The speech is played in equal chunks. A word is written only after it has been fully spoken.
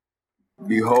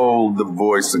Behold the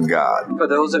voice of God. For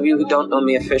those of you who don't know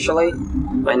me officially,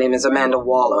 my name is Amanda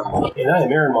Waller. And I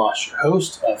am Aaron Moss, your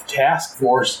host of Task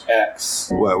Force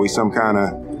X. What, we some kind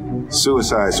of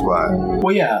Suicide Squad?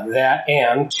 Well, yeah, that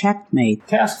and Checkmate.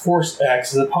 Task Force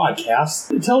X is a podcast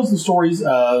that tells the stories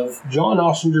of John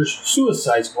Ossinger's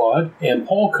Suicide Squad and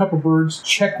Paul Kupperberg's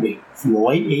Checkmate from the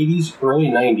late 80s, early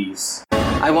 90s.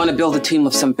 I want to build a team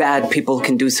of some bad people who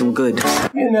can do some good.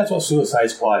 And that's what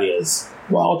Suicide Squad is.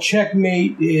 While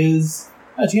Checkmate is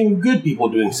a team of good people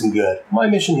doing some good. My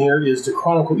mission here is to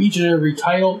chronicle each and every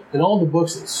title in all the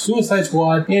books that Suicide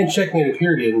Squad and Checkmate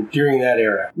appeared in during that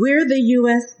era. We're the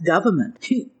U.S. government.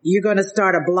 You're going to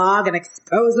start a blog and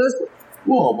expose us?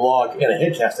 Well, a blog and a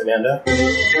headcast, Amanda.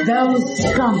 Those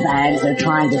scumbags are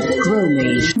trying to screw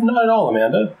me. Not at all,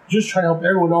 Amanda. Just trying to help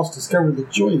everyone else discover the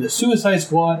joy of the Suicide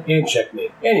Squad and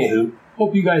Checkmate. Anywho,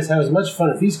 hope you guys have as much fun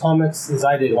with these comics as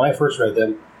I did when I first read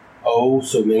them. Oh,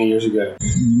 so many years ago.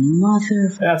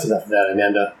 Mother... That's enough of that,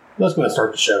 Amanda. Let's go and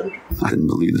start the show. I didn't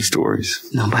believe the stories.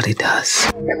 Nobody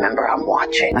does. Remember, I'm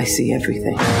watching. I see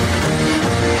everything.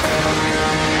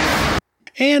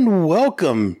 And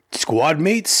welcome, squad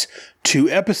mates, to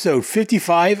episode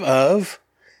 55 of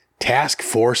Task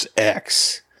Force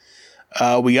X.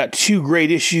 We got two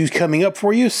great issues coming up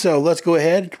for you, so let's go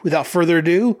ahead. Without further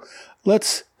ado,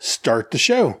 let's start the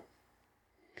show.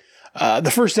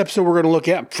 The first issue we're going to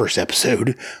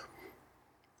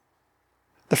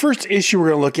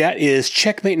look at is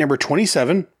Checkmate number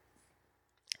 27.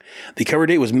 The cover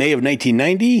date was May of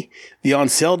 1990. The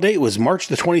on-sale date was March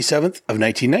the 27th of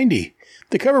 1990.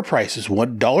 The cover price is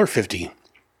 $1.50.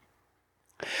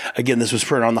 Again, this was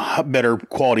printed on the better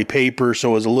quality paper, so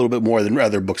it was a little bit more than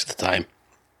other books at the time.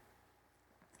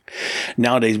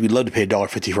 Nowadays, we'd love to pay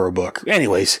 $1.50 for a book.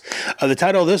 Anyways, the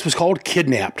title of this was called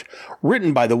Kidnapped,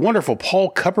 written by the wonderful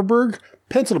Paul Kupperberg,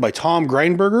 penciled by Tom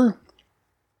Grindberger.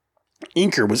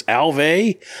 Inker was Al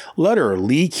Vey, letterer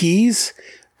Lee Keys,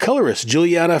 colorist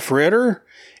Juliana Ferreter,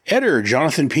 editor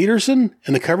Jonathan Peterson,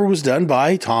 and the cover was done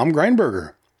by Tom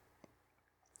Grindberger.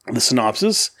 The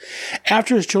synopsis: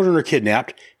 after his children are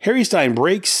kidnapped, Harry Stein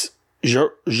breaks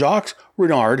Jacques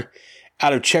Renard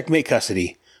out of Checkmate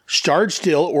custody. Starred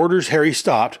Still orders Harry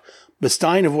stopped, but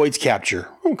Stein avoids capture.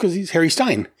 Oh, because he's Harry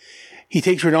Stein. He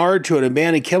takes Renard to an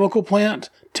abandoned chemical plant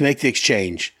to make the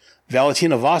exchange.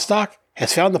 Valentina Vostok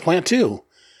has found the plant too.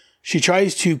 She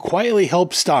tries to quietly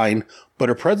help Stein, but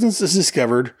her presence is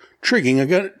discovered, triggering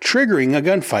a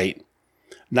gunfight.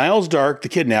 Niles Dark, the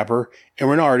kidnapper, and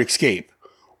Renard escape.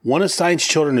 One of Stein's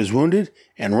children is wounded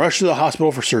and rushed to the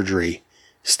hospital for surgery.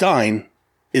 Stein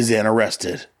is then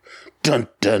arrested. Dun,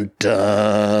 dun,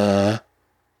 dun.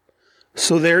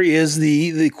 So there is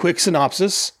the quick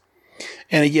synopsis.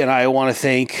 And again, I want to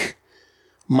thank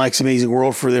Mike's Amazing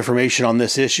World for the information on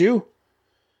this issue.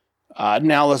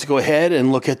 Now let's go ahead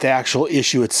and look at the actual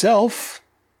issue itself.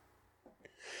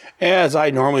 As I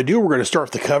normally do, we're going to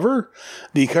start with the cover.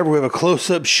 The cover, we have a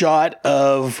close-up shot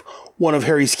of one of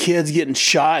Harry's kids getting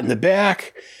shot in the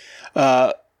back.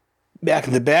 Back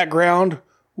in the background,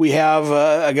 we have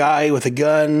a guy with a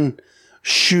gun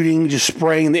shooting, just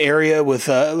spraying the area with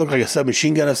looked like a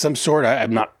submachine gun of some sort.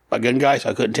 I'm not a gun guy, so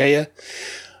I couldn't tell you.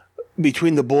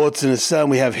 Between the bullets and his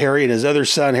son, we have Harry and his other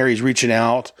son. Harry's reaching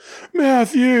out,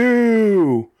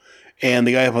 Matthew, and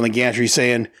the guy up on the gantry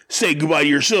saying, "Say goodbye to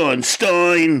your son,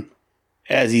 Stein,"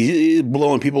 as he's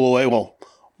blowing people away. Well,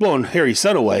 blowing Harry's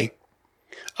son away.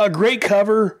 A great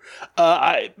cover.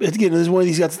 Again, this is one of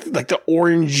these got like the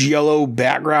orange yellow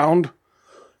background.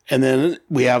 And then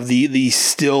we have the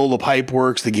still, the pipe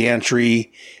works, the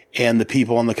gantry, and the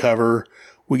people on the cover.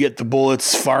 We get the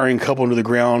bullets firing a couple into the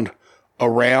ground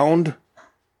around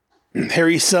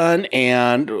Harry's son.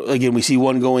 And again, we see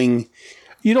one going,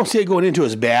 you don't see it going into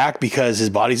his back because his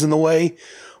body's in the way,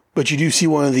 but you do see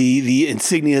one of the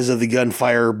insignias of the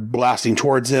gunfire blasting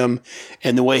towards him,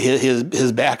 and the way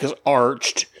his back is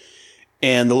arched.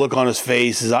 And the look on his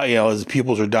face is, his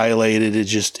pupils are dilated.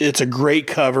 It's a great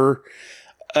cover.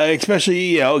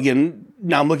 Especially, again,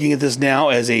 now I'm looking at this now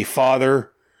as a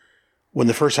father. When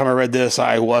the first time I read this,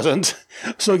 I wasn't.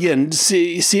 So again,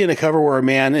 seeing a cover where a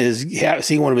man is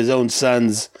seeing one of his own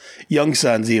sons, young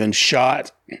sons even,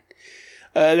 shot,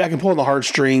 that can pull on the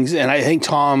heartstrings. And I think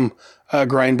Tom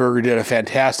Grindberger did a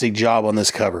fantastic job on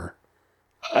this cover.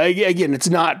 Again, it's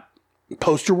not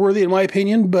poster worthy in my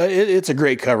opinion, but it's a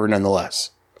great cover nonetheless.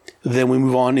 Then we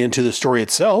move on into the story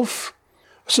itself.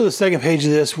 So the second page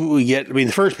of this, we get, the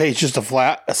first page, just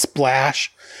a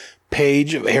splash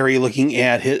page of Harry looking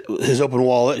at his open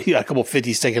wallet. He got a couple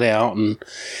 50s sticking out, and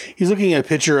he's looking at a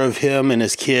picture of him and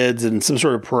his kids in some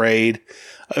sort of parade.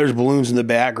 There's balloons in the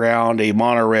background, a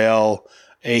monorail,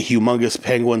 a humongous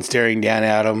penguin staring down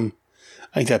at him.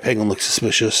 I think that penguin looks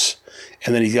suspicious.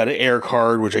 And then he's got an air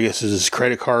card, which I guess is his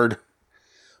credit card.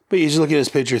 But he's just looking at his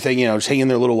picture thinking, just hang in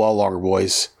there a little while longer,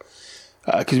 boys.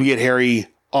 Because we get Harry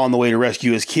on the way to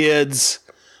rescue his kids,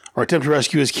 or attempt to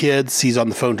rescue his kids. He's on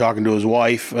the phone talking to his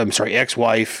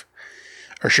ex-wife,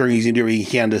 assuring he's going to do everything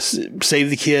he can to save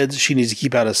the kids. She needs to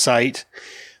keep out of sight,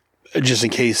 just in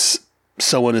case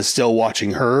someone is still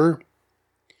watching her.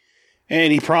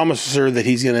 And he promises her that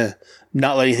he's going to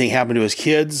not let anything happen to his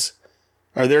kids,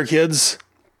 or their kids.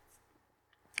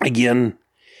 Again,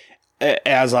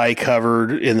 as I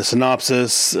covered in the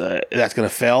synopsis, that's going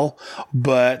to fail.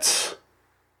 But,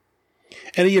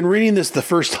 and again, reading this the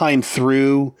first time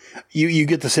through, you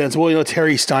get the sense, well,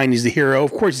 Terry Stein is the hero.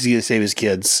 Of course he's going to save his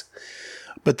kids.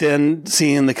 But then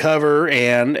seeing the cover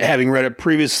and having read it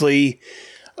previously,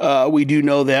 we do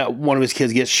know that one of his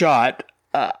kids gets shot.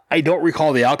 I don't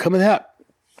recall the outcome of that,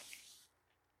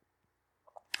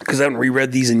 because I haven't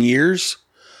reread these in years.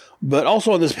 But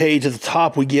also on this page at the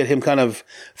top, we get him kind of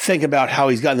think about how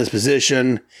he's gotten this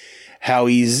position, how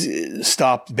he's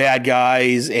stopped bad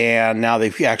guys, and now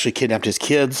they've actually kidnapped his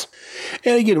kids.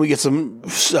 And again, we get some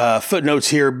footnotes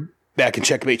here back in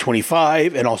Checkmate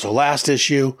 25 and also last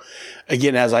issue.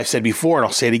 Again, as I've said before, and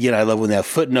I'll say it again, I love when they have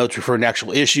footnotes referring to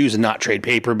actual issues and not trade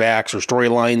paperbacks or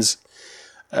storylines,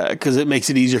 because it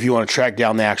makes it easier if you want to track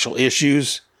down the actual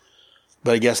issues.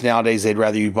 But I guess nowadays they'd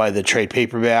rather you buy the trade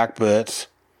paperback, but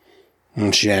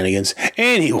shenanigans.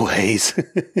 Anyways.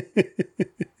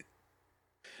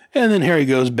 And then Harry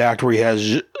goes back to where he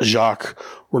has Jacques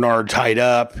Renard tied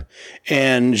up,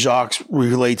 and Jacques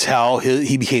relates how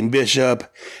he became bishop,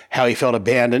 how he felt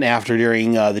abandoned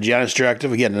during the Janus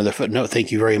Directive. Again, another footnote.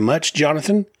 Thank you very much,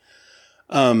 Jonathan.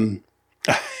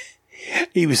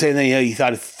 He was saying that he thought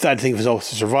to think of himself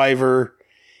as a survivor,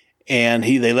 and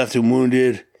they left him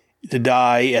wounded to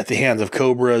die at the hands of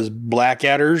Cobra's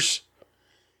Blackadders.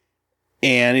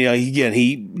 And, again,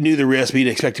 he knew the risk, but he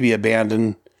didn't expect to be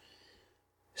abandoned.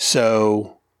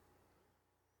 So,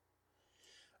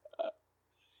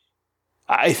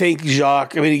 I think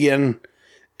Jacques, again,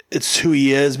 it's who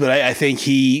he is, but I think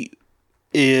he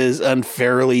is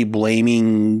unfairly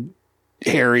blaming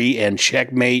Harry and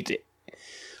Checkmate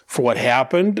for what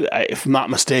happened. If I'm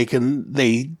not mistaken,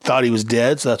 they thought he was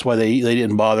dead, so that's why they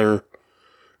didn't bother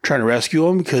trying to rescue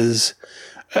him, because,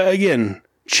 again,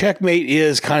 Checkmate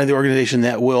is kind of the organization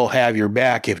that will have your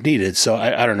back if needed. So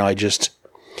I don't know.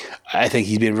 I think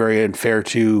he's been very unfair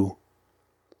to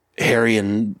Harry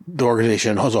and the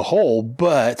organization as a whole,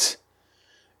 but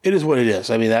it is what it is.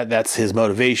 That's his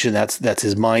motivation. That's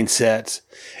his mindset.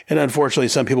 And unfortunately,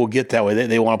 some people get that way.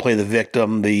 They want to play the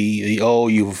victim, oh,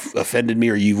 you've offended me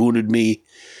or you've wounded me.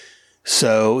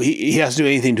 So he has to do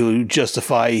anything to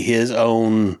justify his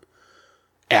own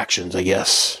actions, I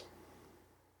guess.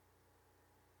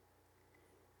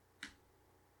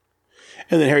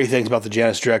 And then Harry thinks about the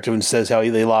Janus Directive and says how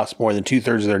they lost more than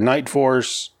 2/3 of their night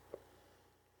force.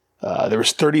 There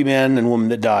was 30 men and women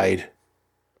that died.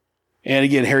 And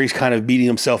again, Harry's kind of beating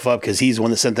himself up because he's the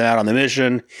one that sent them out on the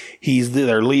mission. He's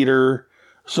their leader.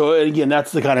 So again,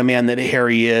 that's the kind of man that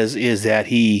Harry is that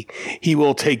he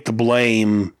will take the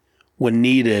blame when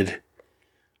needed,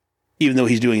 even though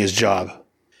he's doing his job.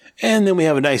 And then we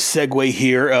have a nice segue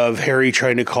here of Harry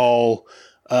trying to call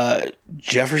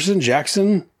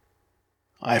Jackson.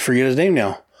 I forget his name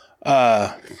now.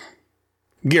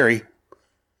 Gary.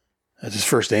 That's his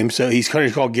first name. So he's kind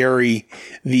of called Gary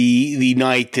the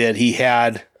night that he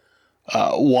had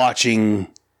watching,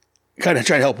 kind of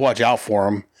trying to help watch out for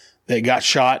him, that got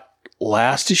shot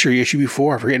last issue or issue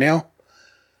before. I forget now.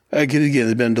 Again,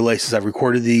 there's been a delay since I've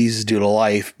recorded these due to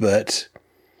life, but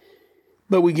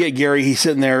we get Gary. He's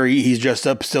sitting there. He's dressed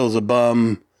up still as a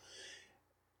bum.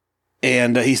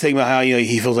 And he's thinking about how,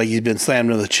 he feels like he's been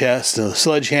slammed in the chest with a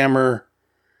sledgehammer.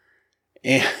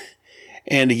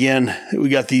 And again, we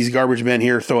got these garbage men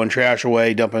here throwing trash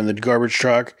away, dumping in the garbage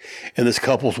truck. And this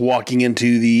couple's walking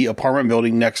into the apartment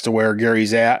building next to where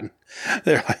Gary's at.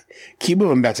 They're like, keep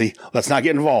moving, Betsy. Let's not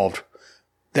get involved.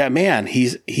 That man,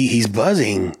 he's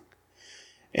buzzing.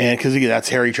 And because again, that's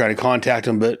Harry trying to contact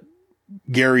him, but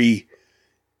Gary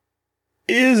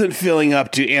isn't feeling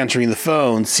up to answering the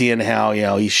phone, seeing how,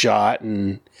 he's shot.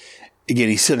 And again,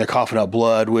 he's sitting there coughing up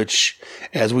blood, which,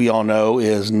 as we all know,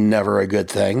 is never a good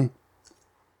thing.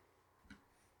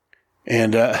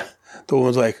 And the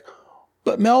woman's like,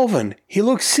 but Melvin, he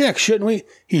looks sick, shouldn't we?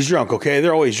 He's drunk, okay?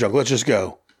 They're always drunk. Let's just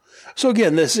go. So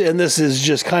again, this is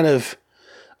just kind of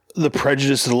the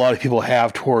prejudice that a lot of people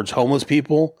have towards homeless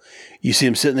people. You see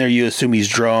him sitting there, you assume he's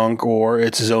drunk or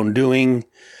it's his own doing,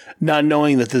 not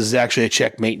knowing that this is actually a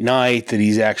Checkmate night, that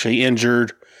he's actually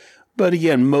injured, But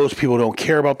again, most people don't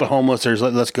care about the homeless. There's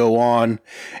let's go on.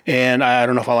 And I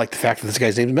don't know if I like the fact that this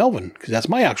guy's name is Melvin, because that's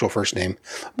my actual first name.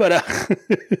 But,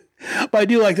 but I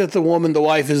do like that the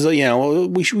wife is,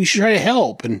 we should try to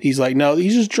help. And he's like, no,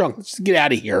 he's just drunk. Let's get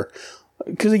out of here.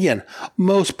 Because again,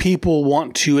 most people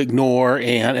want to ignore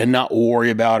and not worry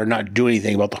about or not do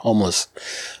anything about the homeless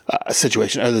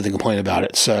situation other than complain about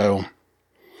it. So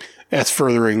that's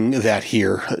furthering that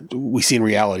here. We see in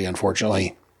reality,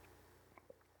 unfortunately.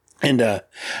 And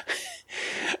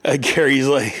Gary's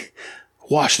like,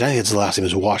 Washington, I think it's the last name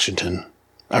is Washington.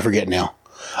 I forget now.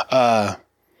 But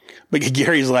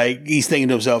Gary's like, he's thinking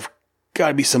to himself,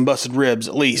 gotta be some busted ribs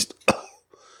at least.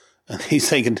 And he's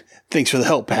thinking, thanks for the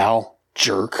help, pal.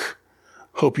 Jerk.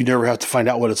 Hope you never have to find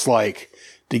out what it's like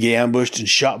to get ambushed and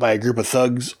shot by a group of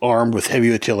thugs armed with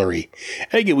heavy artillery.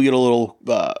 And again, we get a little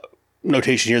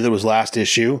notation here that was last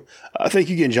issue. Thank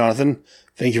you again, Jonathan.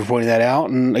 Thank you for pointing that out.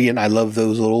 And again, I love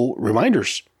those little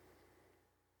reminders.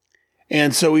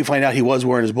 And so we find out he was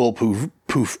wearing his bulletproof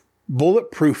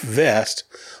vest,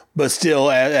 but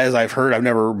still, as I've heard, I've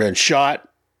never been shot,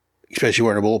 especially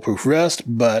wearing a bulletproof vest,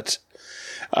 but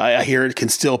I hear it can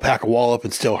still pack a wallop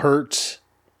and still hurt.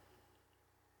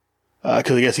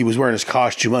 Because I guess he was wearing his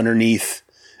costume underneath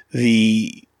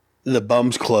the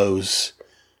bum's clothes.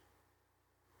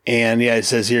 And yeah, it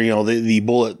says here,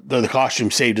 the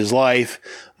costume saved his life,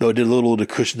 though it did little to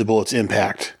cushion the bullet's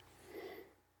impact.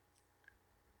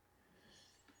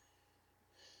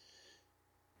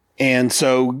 And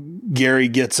so Gary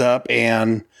gets up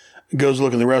and goes to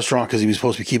look in the restaurant because he was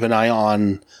supposed to keep an eye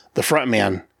on the front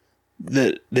man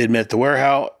that they'd met at the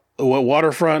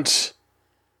waterfront,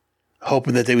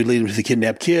 hoping that they would lead him to the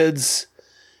kidnapped kids.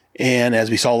 And as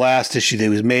we saw last issue,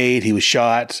 he was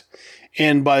shot.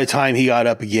 And by the time he got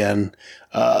up again,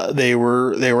 they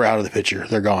were out of the picture.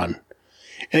 They're gone.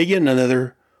 And again,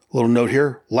 another little note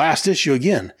here. Last issue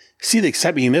again. See the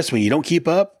excitement you miss when you don't keep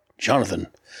up? Jonathan.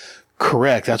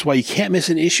 Correct. That's why you can't miss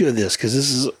an issue of this, because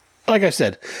this is, like I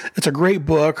said, it's a great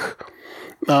book.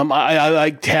 I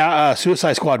like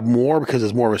Suicide Squad more because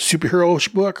it's more of a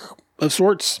superhero book of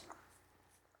sorts.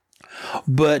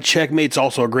 But Checkmate's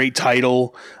also a great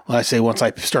title. Like I say, once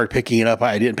I started picking it up,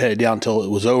 I didn't put it down until it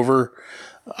was over.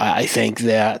 I think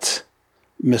that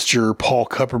Mr. Paul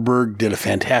Kupperberg did a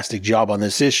fantastic job on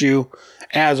this issue,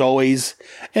 as always.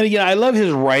 And again, I love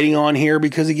his writing on here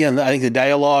because, again, I think the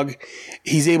dialogue,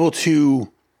 he's able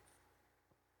to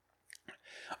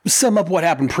sum up what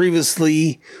happened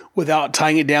previously without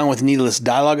tying it down with needless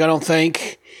dialogue, I don't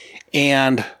think.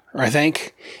 And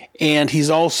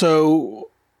he's also,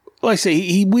 like I say,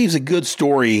 he weaves a good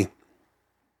story,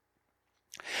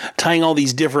 tying all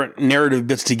these different narrative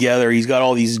bits together. He's got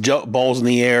all these balls in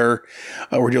the air.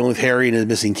 We're dealing with Harry and his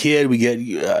missing kid. We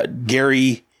get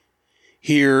Gary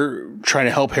here trying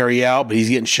to help Harry out, but he's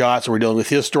getting shot, so we're dealing with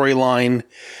his storyline.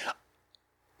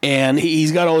 And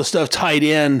he's got all this stuff tied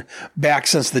in back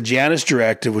since the Janus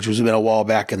Directive, which was been a while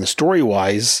back in the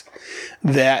story-wise,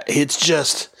 that it's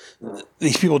just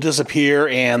these people disappear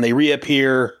and they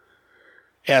reappear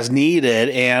as needed,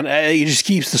 and it just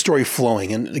keeps the story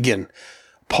flowing. And again,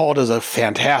 Paul does a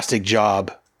fantastic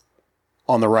job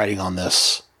on the writing on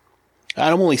this.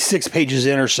 I'm only 6 pages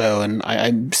in or so, and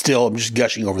I'm just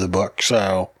gushing over the book.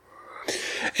 So,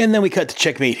 and then we cut to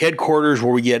Checkmate headquarters,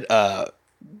 where we get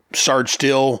Sarge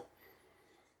Still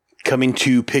coming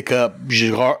to pick up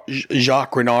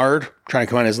Jacques Renard, trying to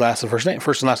come on his first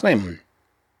and last name.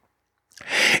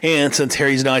 And since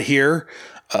Harry's not here,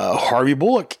 Harvey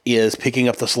Bullock is picking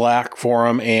up the slack for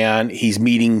him, and he's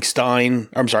meeting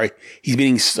he's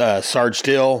meeting Sarge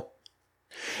Still.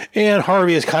 And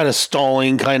Harvey is kind of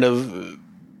stalling, kind of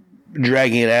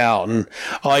dragging it out. And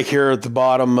I like here at the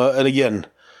bottom, and again,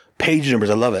 page numbers,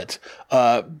 I love it.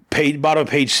 Bottom of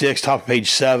page 6, top of page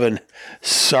 7,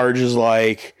 Sarge is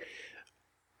like,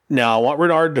 now I want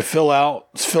Renard to fill in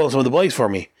some of the blanks for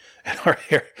me. And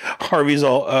Harvey's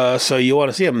all, so you want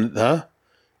to see him, huh?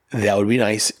 That would be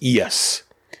nice. Yes.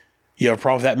 You have a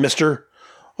problem with that, mister?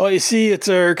 Well, you see, it's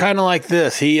kind of like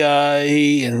this. He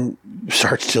and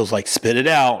Sarge Still's like, spit it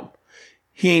out.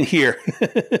 He ain't here.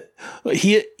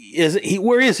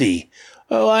 Where is he?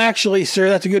 Oh, actually, sir,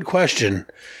 that's a good question.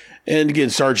 And again,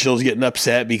 Sarge Still's getting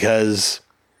upset because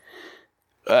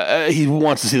he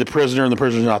wants to see the prisoner, and the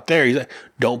prisoner's not there. He's like,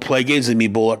 don't play games with me,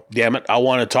 Bullock. Damn it. I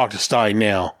want to talk to Stein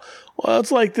now. Well,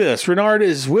 it's like this. Renard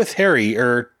is with Harry,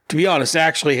 or to be honest,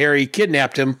 actually, Harry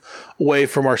kidnapped him away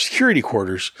from our security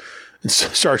quarters. And so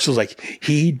Sarge Still's like,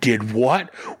 he did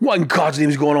what? What in God's name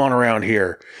is going on around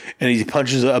here? And he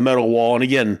punches a metal wall. And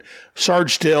again,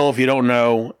 Sarge Still, if you don't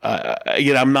know,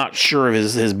 again, I'm not sure of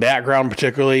his background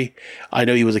particularly. I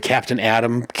know he was a Captain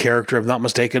Atom character, if not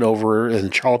mistaken, over in the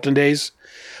Charlton days.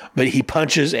 But he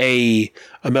punches a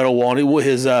metal wall, and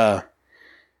his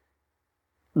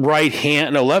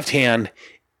left hand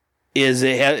is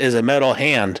a metal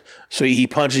hand. So he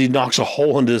punches, he knocks a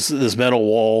hole into this metal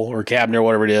wall or cabinet or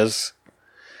whatever it is.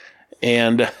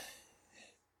 And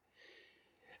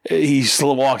he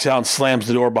walks out and slams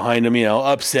the door behind him,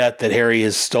 upset that Harry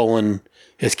has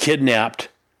kidnapped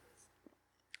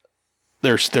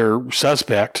their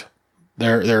suspect.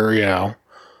 They're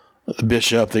the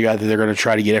bishop, the guy that they're going to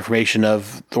try to get information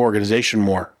of the organization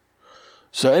more.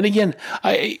 So, and again,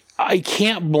 I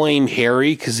can't blame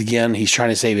Harry because, again, he's trying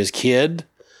to save his kids.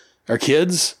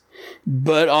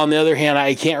 But on the other hand,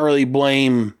 I can't really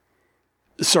blame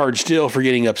Sarge Still for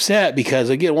getting upset because,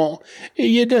 again,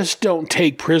 you just don't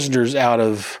take prisoners out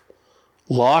of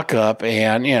lockup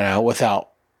and, without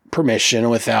permission,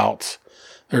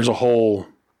 there's a whole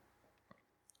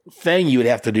thing you would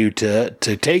have to do to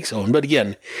take someone. But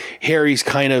again, Harry's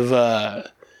kind of,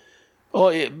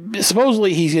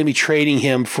 supposedly he's going to be trading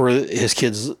him for his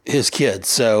kids.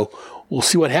 So we'll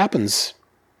see what happens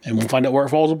and we'll find out where it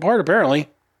falls apart, apparently.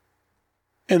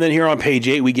 And then here on page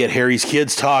 8, we get Harry's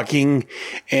kids talking,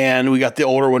 and we got the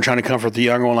older one trying to comfort the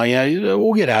younger one, like, yeah,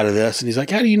 we'll get out of this. And he's like,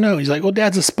 how do you know? He's like, well,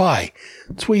 Dad's a spy.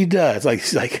 That's what he does.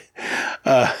 He's like,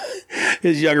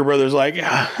 his younger brother's like,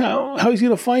 how he's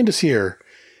going to find us here?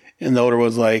 And the older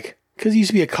one's like, because he used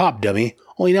to be a cop, dummy.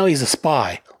 Only now he's a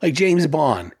spy, like James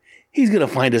Bond. He's going to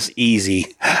find us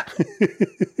easy.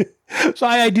 So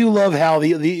I do love how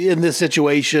the in this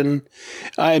situation,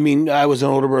 I mean, I was an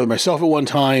older brother myself at one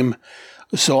time,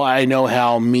 so I know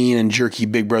how mean and jerky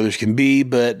big brothers can be,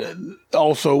 but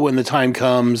also when the time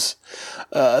comes,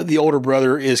 the older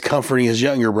brother is comforting his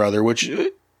younger brother, which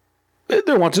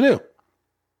they want to do.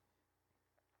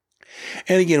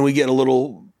 And again, we get a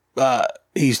little,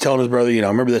 he's telling his brother,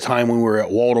 remember the time when we were at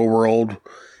Waldo World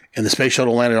and the space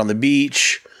shuttle landed on the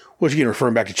beach, which again,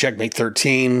 referring back to Checkmate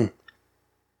 13.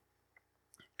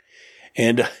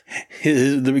 And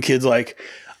the kid's like,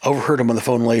 overheard him on the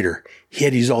phone later. He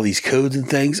had to use all these codes and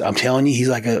things. I'm telling you, he's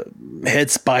like a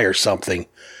head spy or something.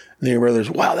 And the brother's,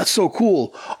 wow, that's so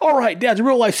cool. All right, Dad's a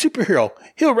real life superhero.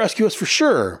 He'll rescue us for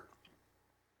sure.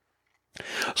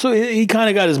 So he kind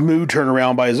of got his mood turned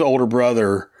around by his older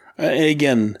brother. And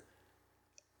again,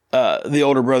 the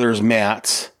older brother is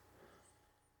Matt.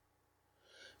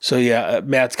 So yeah,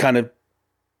 Matt's kind of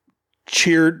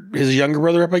cheered his younger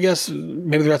brother up, I guess.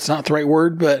 Maybe that's not the right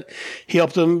word, but he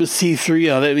helped him see through,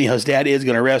 that his dad is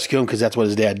going to rescue him because that's what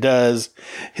his dad does.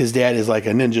 His dad is like a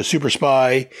ninja super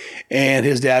spy, and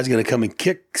his dad's going to come and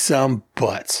kick some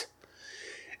butt.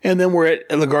 And then we're at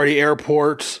LaGuardia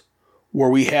Airport where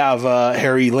we have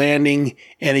Harry landing.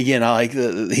 And again, I like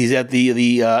he's at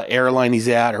the airline he's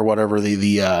at or whatever,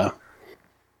 the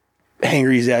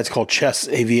hangar he's at. It's called Chess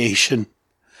Aviation,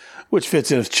 which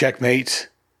fits in with Checkmate.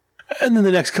 And then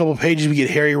the next couple of pages, we get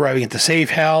Harry arriving at the safe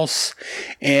house,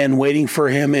 and waiting for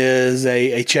him is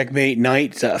a Checkmate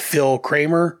knight, Phil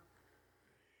Kramer.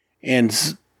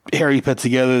 And Harry puts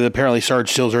together that apparently Sarge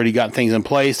Still's already got things in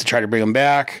place to try to bring him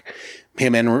back,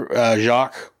 him and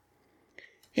Jacques.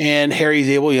 And Harry's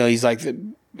able, he's like,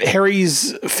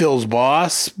 Harry's Phil's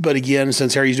boss, but again,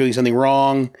 since Harry's doing something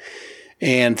wrong,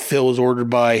 and Phil is ordered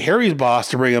by Harry's boss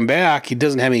to bring him back, he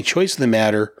doesn't have any choice in the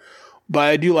matter. But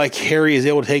I do like Harry is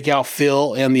able to take out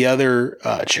Phil and the other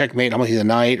Checkmate. I don't know if he's a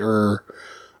knight or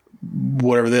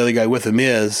whatever the other guy with him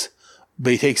is.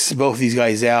 But he takes both of these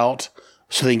guys out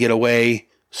so they can get away.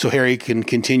 So Harry can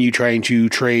continue trying to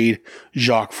trade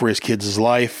Jacques for his kids'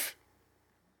 life.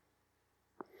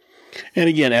 And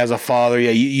again, as a father,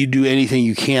 you do anything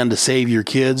you can to save your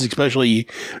kids, especially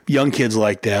young kids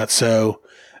like that. So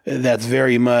that's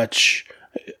very much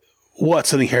what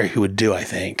something Harry would do, I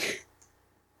think.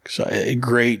 So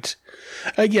great.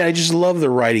 Again, I just love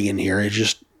the writing in here.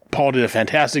 Paul did a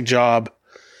fantastic job,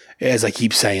 as I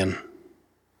keep saying.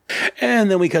 And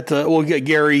then we'll get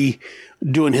Gary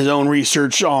doing his own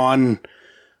research on,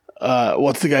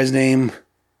 what's the guy's name?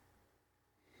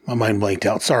 My mind blanked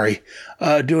out. Sorry.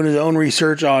 Doing his own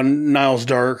research on Niles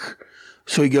Dark.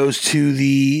 So he goes to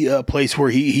the place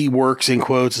where he works, in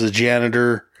quotes, as a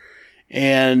janitor.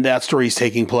 And that story's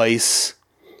taking place.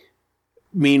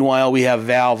 Meanwhile, we have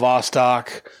Val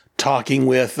Vostok talking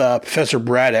with Professor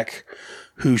Braddock,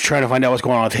 who's trying to find out what's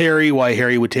going on with Harry, why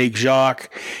Harry would take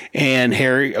Jacques. And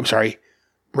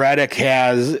Braddock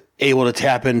has able to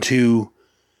tap into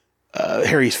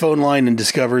Harry's phone line and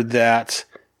discovered that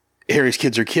Harry's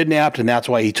kids are kidnapped, and that's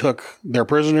why he took their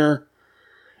prisoner.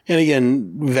 And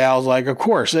again, Val's like, of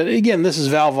course. And again, this is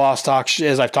Val Vostok,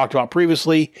 as I've talked about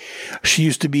previously. She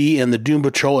used to be in the Doom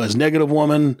Patrol as Negative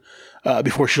Woman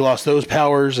before she lost those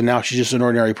powers, and now she's just an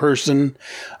ordinary person.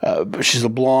 She's a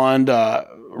blonde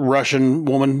Russian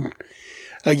woman.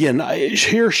 Again,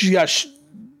 here she's got,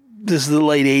 this is the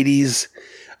late 80s.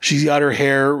 She's got her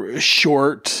hair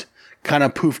short, kind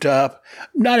of poofed up.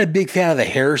 Not a big fan of the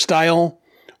hairstyle,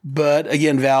 but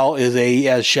again, Val is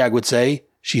as Shag would say,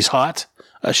 she's hot.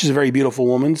 She's a very beautiful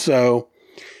woman. So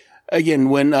again,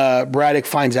 when Braddock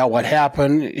finds out what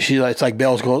happened, it's like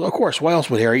Belle's going, of course, why else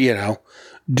would Harry,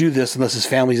 do this unless his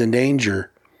family's in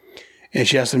danger? And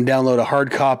she has him download a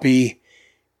hard copy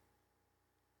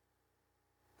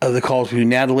of the calls between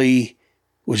Natalie,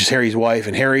 which is Harry's wife,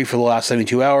 and Harry for the last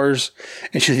 72 hours.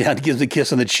 And she gives a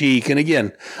kiss on the cheek. And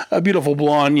again, a beautiful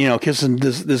blonde, kissing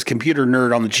this computer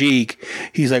nerd on the cheek.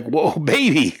 He's like, whoa,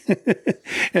 baby.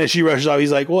 And she rushes off.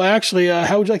 He's like, well, actually,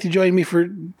 how would you like to join me for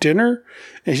dinner?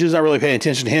 And she's not really paying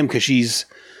attention to him because she's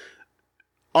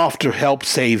off to help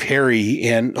save Harry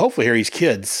and hopefully Harry's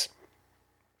kids.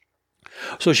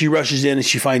 So she rushes in and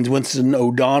she finds Winston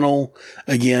O'Donnell.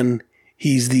 Again,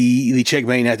 he's the Czech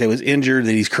maniac that was injured,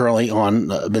 that he's currently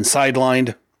been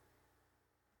sidelined.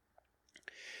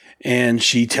 And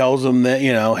she tells him that,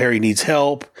 Harry needs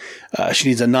help. She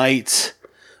needs a knight.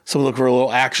 Someone look for a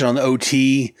little action on the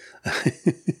OT.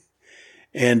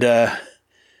 And,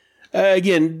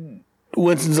 again,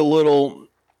 Winston's a little,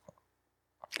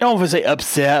 I don't know if I say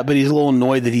upset, but he's a little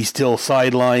annoyed that he's still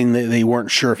sidelined. They weren't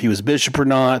sure if he was bishop or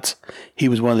not. He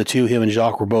was one of the two. Him and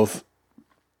Jacques were both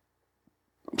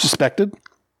suspected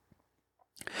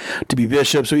to be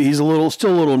bishop, so he's still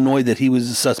a little annoyed that he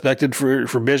was suspected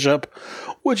for bishop,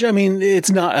 which,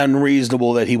 it's not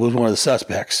unreasonable that he was one of the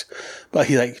suspects. But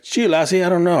he's like, gee, Lassie, I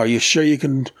don't know. Are you sure you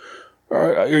can,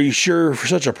 are you sure for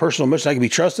such a personal mission I can be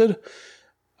trusted?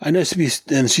 I know,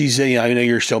 and she's saying, I know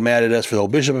you're still mad at us for the whole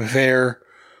bishop affair.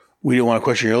 We didn't want to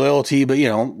question your loyalty, but,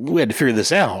 we had to figure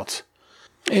this out.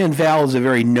 And Val is a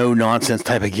very no-nonsense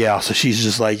type of gal, so she's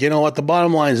just like, you know what, the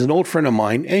bottom line is an old friend of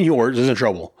mine and yours is in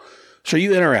trouble. So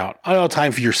you in or out. I don't have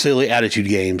time for your silly attitude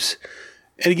games.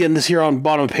 And again, this here on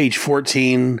bottom of page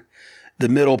 14, the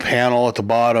middle panel at the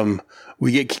bottom,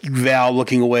 we get Val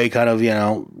looking away kind of,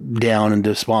 down and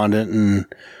despondent, and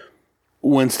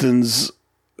Winston's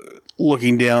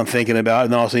looking down, thinking about it,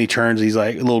 and then all of a sudden he turns, he's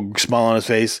like, a little smile on his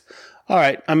face. All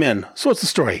right, I'm in. So what's the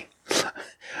story?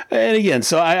 And again,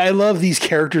 so I love these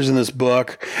characters in this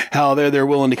book, how they're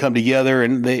willing to come together,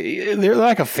 and they're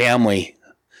like a family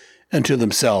unto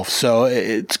themselves. So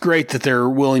it's great that they're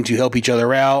willing to help each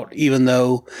other out, even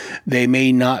though they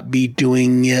may not be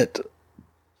doing it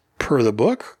per the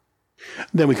book.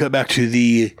 Then we cut back to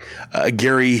the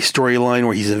Gary storyline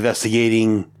where he's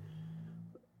investigating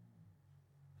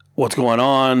what's going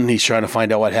on. He's trying to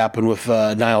find out what happened with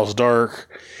Niles Dark.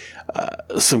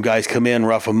 Some guys come in,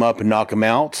 rough him up, and knock him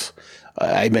out.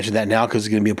 I mentioned that now because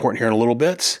it's going to be important here in a little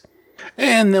bit.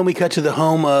 And then we cut to the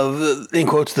home of, in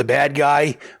quotes, the bad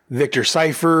guy, Victor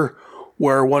Cipher,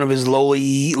 where one of his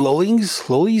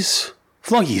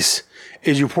flunkies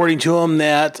is reporting to him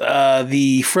that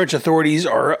the French authorities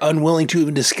are unwilling to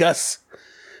even discuss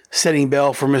setting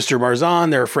bail for Mr.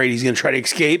 Marzan. They're afraid he's going to try to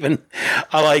escape. And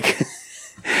I like...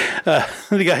 the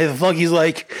flunkey's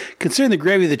like, considering the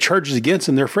gravity of the charges against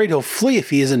him, they're afraid he'll flee if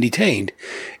he isn't detained.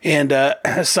 And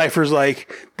Cypher's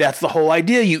like, that's the whole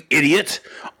idea, you idiot.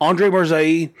 Andre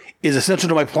Marseille is essential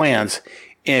to my plans.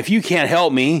 And if you can't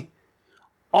help me,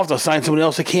 I'll have to assign someone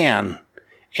else that can.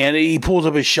 And he pulls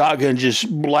up his shotgun, just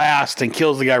blasts and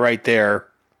kills the guy right there.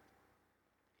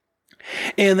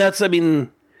 And that's, I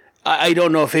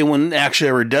don't know if anyone actually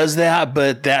ever does that,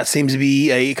 but that seems to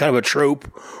be a kind of a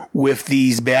trope with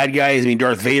these bad guys.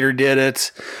 Darth Vader did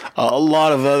it. A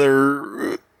lot of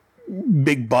other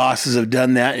big bosses have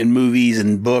done that in movies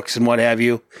and books and what have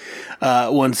you.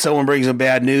 When someone brings them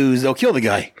bad news, they'll kill the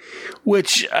guy,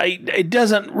 which it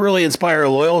doesn't really inspire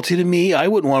loyalty to me. I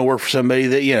wouldn't want to work for somebody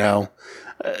that,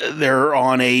 they're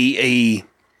on a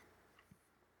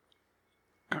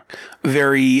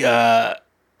very, what's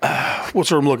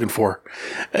what I'm looking for?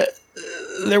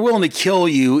 They're willing to kill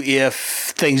you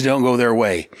if things don't go their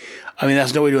way.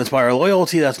 That's no way to inspire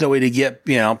loyalty. That's no way to get,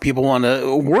 people want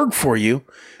to work for you,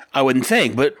 I wouldn't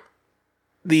think. But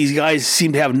these guys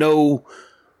seem to have no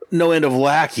end of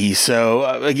lackeys.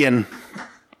 So, again,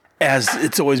 as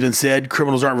it's always been said,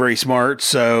 criminals aren't very smart.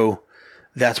 So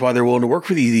that's why they're willing to work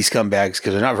for these scumbags,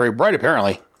 because they're not very bright,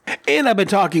 apparently. And I've been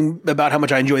talking about how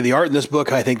much I enjoy the art in this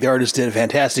book. I think the artist did a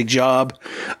fantastic job.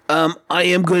 I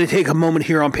am going to take a moment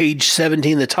here on page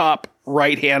 17, the top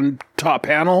right-hand top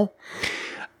panel.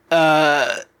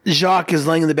 Jacques is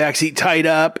laying in the backseat tied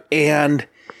up, and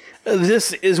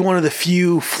this is one of the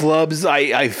few flubs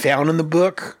I found in the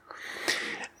book.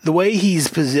 The way he's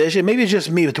positioned, maybe it's just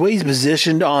me, but the way he's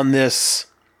positioned on this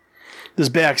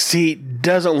back seat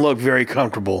doesn't look very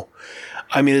comfortable.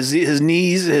 I mean, his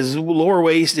knees, his lower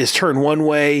waist is turned one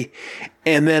way,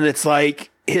 and then it's like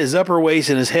his upper waist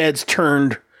and his head's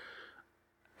turned.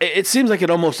 It seems like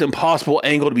an almost impossible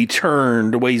angle to be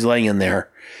turned the way he's laying in there.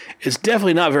 It's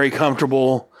definitely not very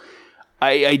comfortable.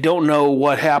 I don't know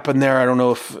what happened there. I don't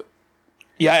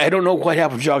know what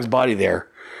happened with Jacques' body there.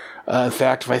 In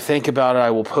fact, if I think about it,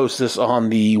 I will post this on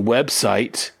the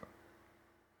website,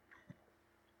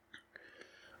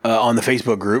 on the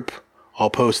Facebook group. I'll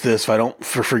post this if I don't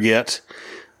forget.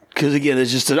 Because again,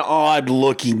 it's just an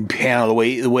odd-looking panel,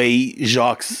 the way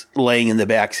Jacques laying in the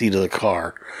backseat of the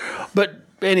car. But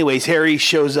anyways, Harry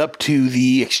shows up to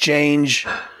the exchange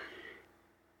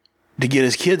to get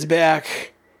his kids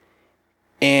back.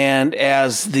 And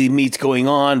as the meet's going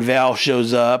on, Val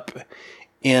shows up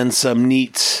in some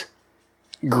neat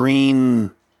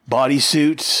green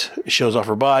bodysuit, shows off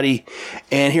her body.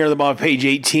 And here on the bottom of page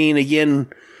 18, again,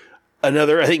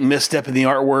 another, I think, misstep in the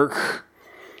artwork.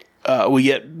 We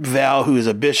get Val, who is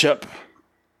a bishop.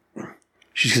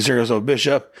 She's considered herself a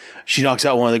bishop. She knocks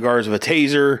out one of the guards with a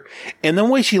taser. And then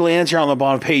when she lands here on the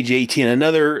bottom of page 18,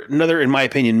 another, in my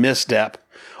opinion, misstep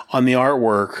on the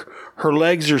artwork. Her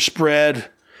legs are spread,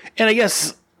 and I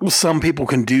guess some people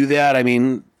can do that. I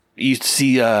mean, you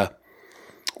see,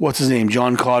 what's his name,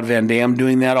 Jean-Claude Van Damme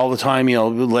doing that all the time. You know,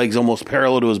 legs almost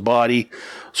parallel to his body.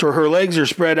 So her legs are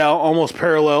spread out almost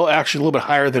parallel, actually a little bit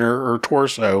higher than her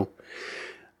torso.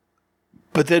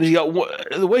 But then you got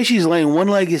the way she's laying. One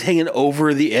leg is hanging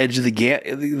over the edge of the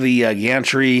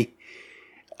gantry.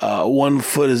 One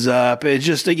foot is up. It's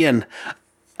just, again,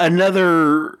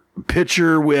 another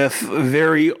picture with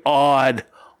very odd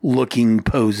looking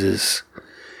poses.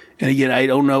 And again, I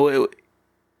don't know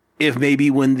if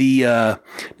maybe when the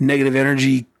negative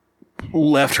energy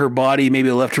left her body, maybe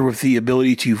it left her with the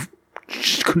ability to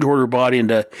contort her body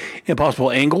into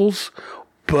impossible angles.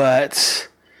 But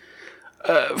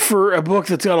for a book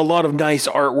that's got a lot of nice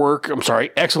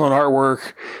artwork, excellent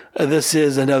artwork, this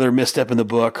is another misstep in the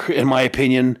book, in my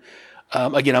opinion.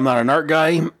 Again, I'm not an art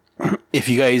guy. If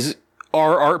you guys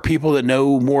are art people that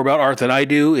know more about art than I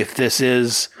do, if this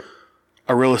is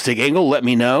a realistic angle, let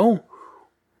me know.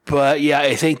 But yeah,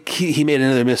 I think he made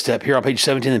another misstep here on page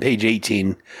 17 and page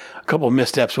 18. A couple of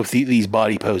missteps with these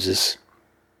body poses.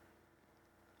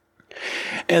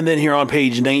 And then here on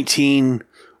page 19,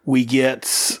 we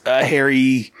get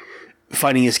Harry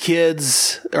finding his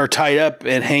kids are tied up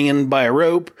and hanging by a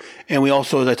rope. And we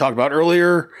also, as I talked about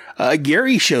earlier,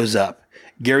 Gary shows up.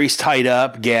 Gary's tied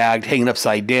up, gagged, hanging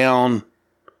upside down.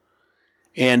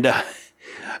 And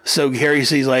so Harry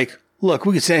sees, like, look,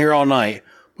 we could stand here all night.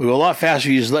 We'll go a lot faster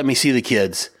if you just let me see the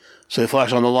kids. So they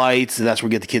flash on the lights, and that's where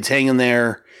we get the kids hanging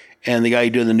there. And the guy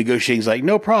doing the negotiating is like,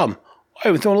 no problem. I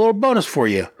even thrown a little bonus for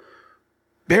you.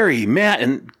 Barry, Matt,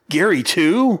 and Gary,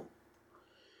 too.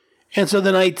 And so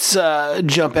the knights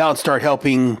jump out and start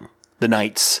helping the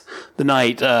knights. The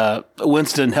knight,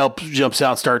 Winston, jumps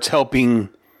out, starts helping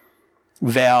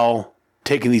Val,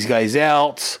 taking these guys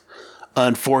out.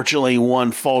 Unfortunately,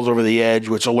 one falls over the edge,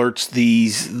 which alerts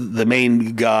the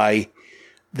main guy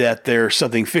that there's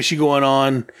something fishy going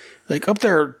on. Like, up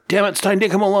there, damn it, Stein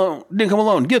didn't come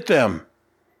alone. Get them.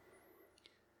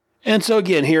 And so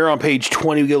again, here on page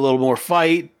 20, we get a little more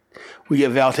fight. We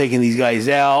get Val taking these guys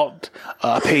out.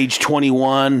 Page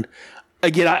 21.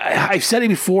 Again, I've said it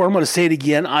before. I'm going to say it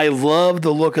again. I love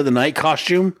the look of the knight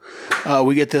costume.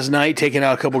 We get this knight taking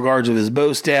out a couple guards with his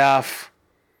bow staff,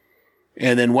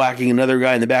 and then whacking another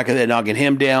guy in the back of the head, knocking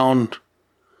him down.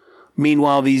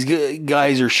 Meanwhile, these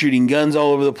guys are shooting guns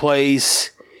all over the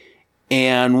place,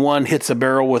 and one hits a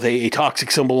barrel with a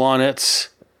toxic symbol on it,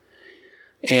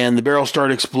 and the barrel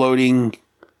starts exploding.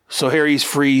 So Harry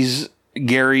frees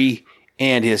Gary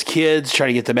and his kids, trying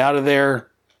to get them out of there.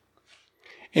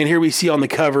 And here we see on the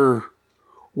cover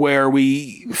where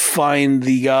we find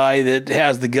the guy that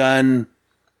has the gun.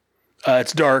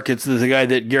 It's Dark. It's the guy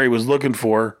that Gary was looking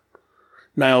for,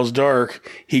 Niles Dark.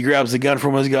 He grabs the gun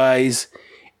from his guys,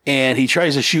 and he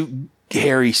tries to shoot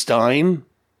Harry Stein.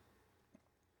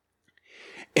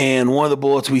 And one of the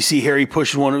bullets, we see Harry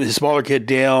pushing one of his smaller kid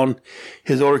down,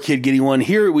 his older kid getting one.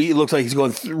 Here, it looks like he's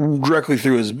going directly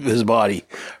through his body,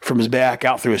 from his back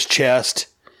out through his chest.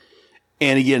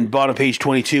 And again, bottom page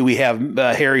 22, we have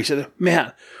Harry said,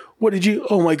 Matt, What did you?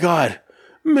 Oh my God,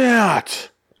 Matt.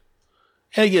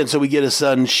 And again, so we get his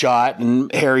son shot,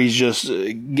 and Harry's just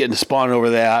getting spawned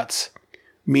over that.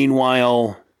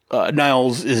 Meanwhile,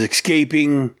 Niles is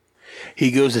escaping. He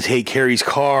goes to take Harry's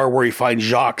car, where he finds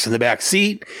Jacques in the back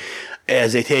seat.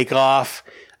 As they take off,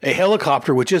 a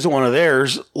helicopter, which isn't one of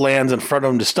theirs, lands in front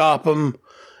of him to stop him.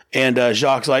 And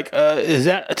Jacques' like, is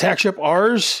that attack ship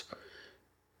ours?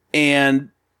 And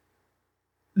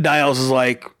Niles is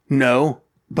like, no,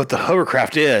 but the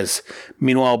hovercraft is.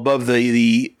 Meanwhile, above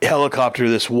the helicopter,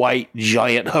 this white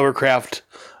giant hovercraft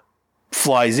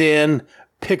flies in,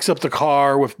 picks up the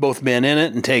car with both men in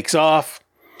it, and takes off.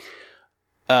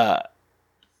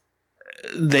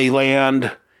 They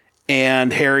land,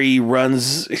 and Harry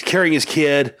runs, carrying his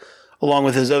kid, along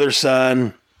with his other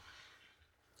son,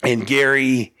 and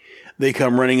Gary. They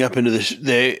come running up into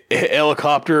the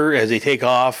helicopter as they take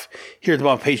off. Here at the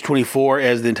bottom of page 24,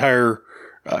 as the entire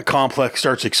complex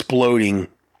starts exploding.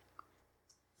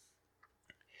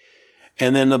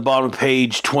 And then the bottom of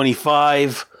page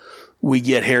 25, we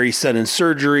get Harry's son in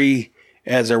surgery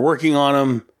as they're working on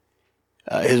him.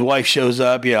 His wife shows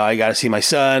up. Yeah, I got to see my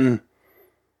son.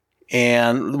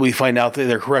 And we find out that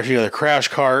they're rushing to the crash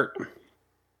cart.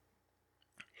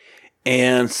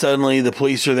 And suddenly the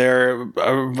police are there. I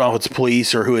don't know if it's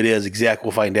police or who it is exactly.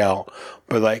 We'll find out.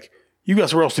 But like, you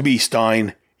got somewhere else to be,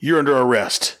 Stein. You're under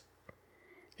arrest.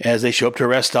 As they show up to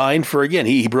arrest Stein for, again,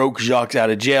 he broke Jacques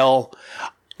out of jail.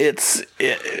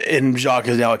 And Jacques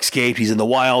has now escaped. He's in the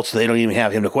wild, so they don't even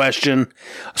have him to question.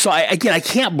 So I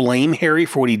can't blame Harry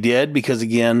for what he did, because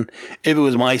again, if it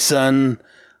was my son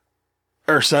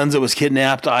or sons that was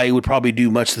kidnapped, I would probably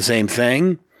do much the same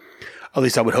thing. At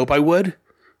least I would hope I would.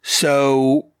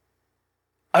 So,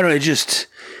 I don't know,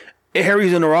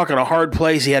 Harry's in a rock in a hard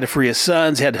place. He had to free his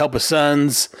sons, he had to help his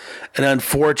sons, and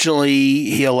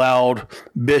unfortunately, he allowed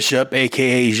Bishop,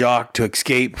 a.k.a. Jacques, to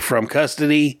escape from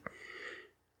custody.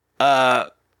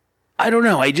 I don't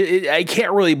know, I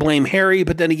can't really blame Harry,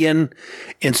 but then again,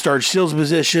 in Sarge Steele's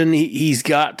position,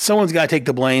 someone's got to take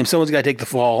the blame, someone's got to take the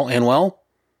fall, and well,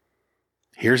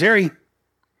 here's Harry.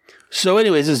 So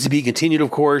anyways, this is to be continued, of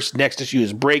course. Next issue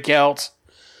is Breakouts.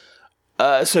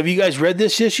 So have you guys read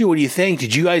this issue? What do you think?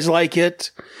 Did you guys like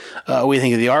it? What do you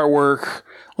think of the artwork?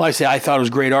 Like I say, I thought it was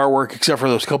great artwork, except for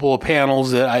those couple of panels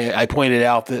that I pointed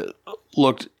out that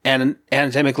looked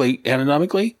anatomically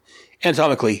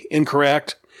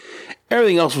incorrect.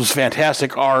 Everything else was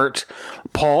fantastic art.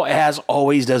 Paul, as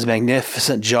always, does a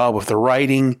magnificent job with the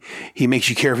writing. He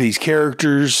makes you care for these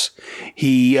characters.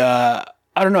 I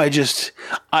don't know,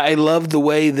 I love the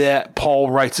way that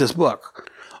Paul writes this book.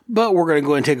 But we're going to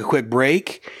go and take a quick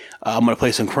break. I'm going to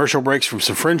play some commercial breaks from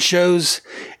some Fringe shows,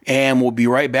 and we'll be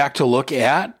right back to look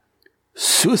at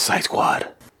Suicide Squad.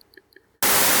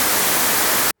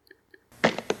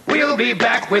 We'll be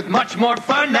back with much more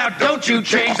fun. Now don't you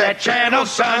change that channel,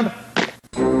 son.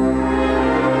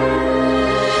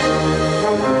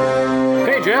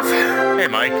 Hey, Jeff. Hey,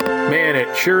 Mike. Man,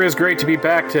 it sure is great to be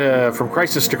back from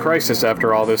crisis to crisis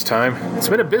after all this time. It's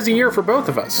been a busy year for both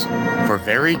of us. For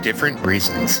very different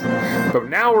reasons. But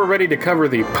now we're ready to cover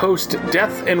the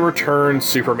post-Death and Return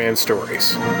Superman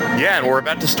stories. Yeah, and we're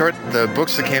about to start the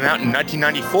books that came out in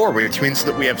 1994, which means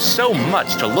that we have so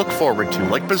much to look forward to,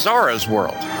 like Bizarro's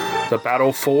World. The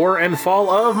Battle for and Fall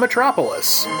of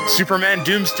Metropolis. Superman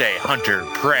Doomsday, Hunter,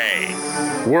 Prey.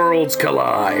 Worlds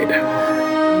Collide.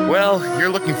 Well, you're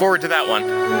looking forward to that one.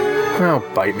 Oh,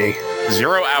 bite me.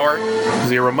 0 Hour.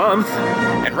 0 Month.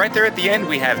 And right there at the end,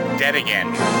 we have Dead Again.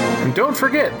 And don't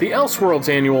forget the Elseworlds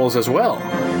annuals as well.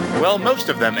 Well, most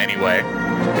of them anyway.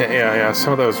 Yeah,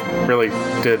 some of those really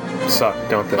did suck,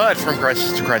 don't they? But From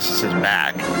Crisis to Crisis is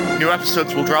back. New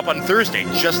episodes will drop on Thursday,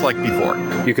 just like before.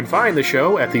 You can find the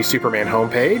show at the Superman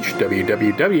homepage,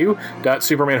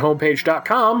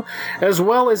 www.supermanhomepage.com, as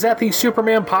well as at the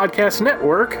Superman Podcast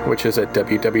Network, which is at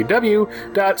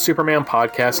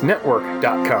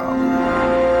www.supermanpodcastnetwork.com.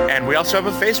 And we also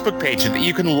have a Facebook page that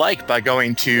you can like by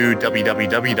going to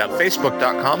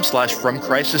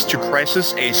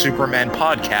www.facebook.com/FromCrisisToCrisis, a Superman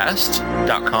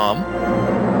Podcast.com.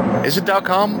 Is it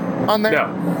 .com on there?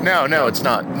 No, it's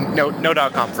not. No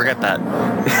 .com. Forget that.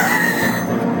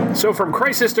 So From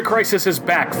Crisis to Crisis is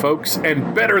back, folks,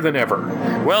 and better than ever.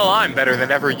 Well, I'm better than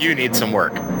ever. You need some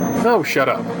work. No, shut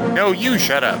up. No, you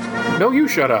shut up. No, you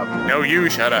shut up. No, you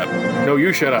shut up. No,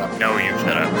 you shut up. No, you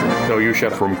shut up. No, you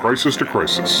shut up. From Crisis to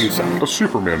Crisis, a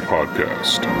Superman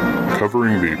podcast,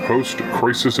 covering the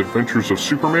post-crisis adventures of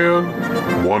Superman,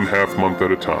 1/2 month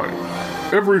at a time.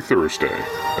 Every Thursday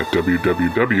at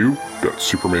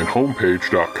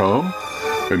www.supermanhomepage.com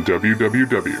and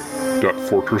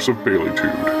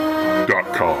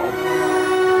www.fortressofbaileytude.com.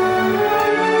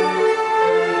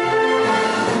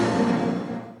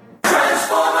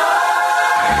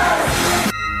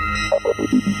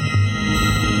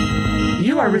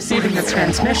 You are receiving a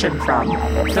transmission from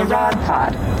the Rod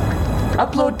Pod.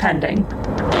 Upload pending.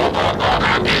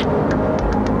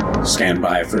 Stand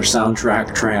by for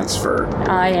soundtrack transfer.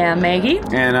 I am Maggie.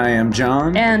 And I am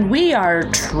John. And we are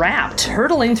trapped,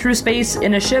 hurtling through space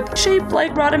in a ship shaped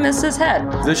like Rodimus's head.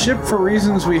 The ship, for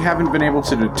reasons we haven't been able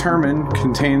to determine,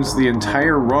 contains the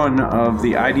entire run of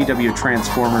the IDW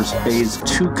Transformers Phase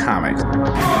 2 comic,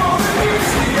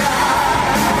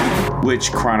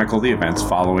 which chronicle the events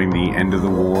following the end of the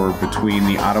war between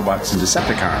the Autobots and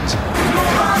Decepticons.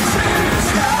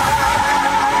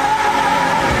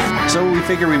 So we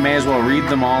figure we may as well read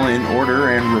them all in order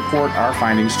and report our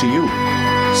findings to you.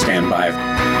 Stand by.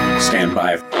 Stand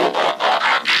by.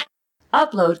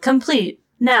 Upload complete.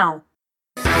 Now.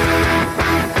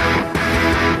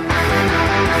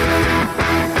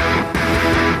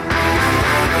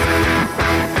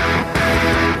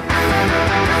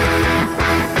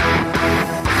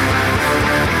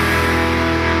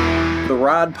 The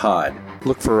Rod Pod.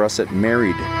 Look for us at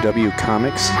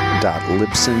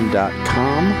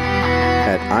marriedwcomics.libsyn.com,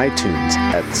 at iTunes,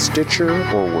 at Stitcher,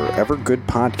 or wherever good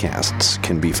podcasts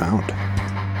can be found.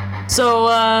 So,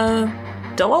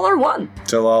 till all are one.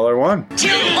 Till all are one.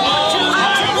 Till all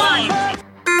are one.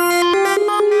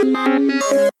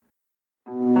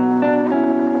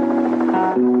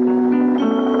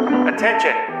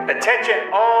 Attention, attention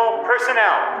all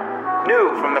personnel.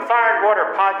 New from the Fire and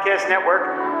Water Podcast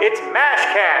Network, it's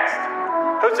MASHcast.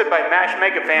 Hosted by MASH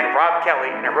mega fan Rob Kelly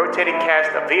and a rotating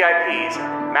cast of VIPs,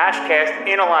 MASHcast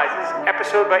analyzes,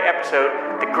 episode by episode,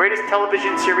 the greatest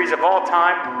television series of all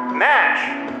time,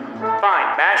 MASH.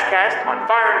 Find MASHcast on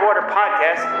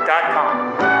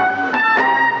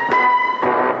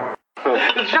fireandwaterpodcast.com.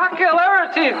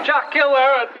 Jocularity.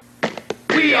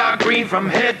 We are green from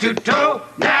head to toe.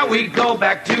 Now we go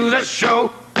back to the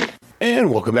show.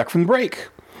 And welcome back from the break.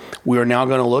 We are now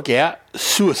going to look at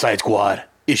Suicide Squad,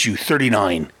 issue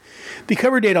 39. The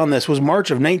cover date on this was March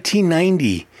of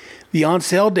 1990. The on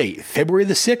sale date, February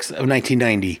the 6th of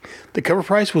 1990. The cover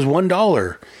price was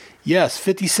 $1. Yes,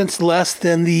 50 cents less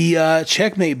than the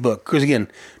Checkmate book. Because again,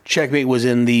 Checkmate was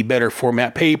in the better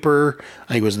format paper. I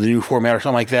think it was the new format or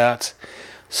something like that.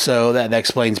 So that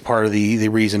explains part of the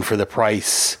reason for the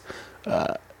price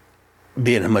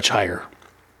being much higher.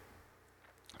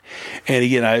 And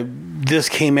again, this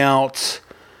came out,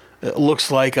 it looks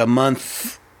like a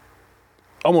month,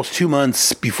 almost 2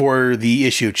 months before the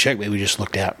issue of Checkmate we just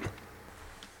looked at.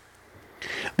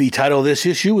 The title of this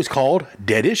issue is called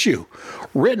Dead Issue,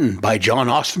 written by John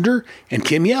Ostrander and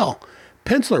Kim Yell.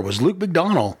 Penciler was Luke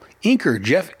McDonnell, inker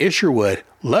Jeff Isherwood,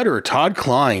 letterer Todd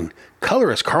Klein,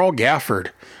 colorist Carl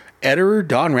Gafford, editor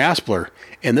Don Raspler,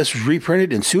 and this was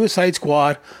reprinted in Suicide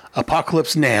Squad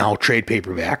Apocalypse Now trade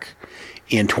paperback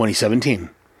in 2017.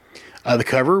 The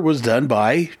cover was done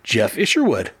by Jeff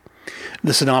Isherwood.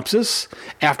 The synopsis: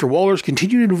 after Waller's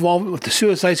continued involvement with the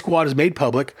Suicide Squad is made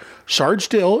public, Sarge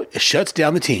Still shuts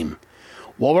down the team.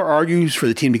 Waller argues for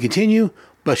the team to continue,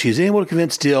 but she is unable to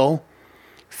convince Still.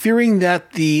 Fearing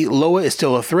that the Loa is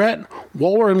still a threat,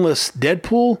 Waller enlists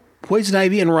Deadpool, Poison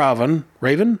Ivy, and Raven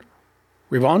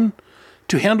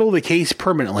to handle the case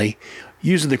permanently.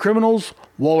 Using the criminals,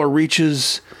 Waller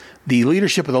reaches the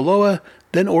leadership of the Loa,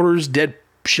 then orders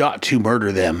Deadshot to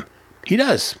murder them. He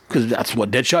does, because that's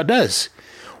what Deadshot does.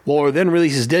 Waller then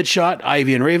releases Deadshot,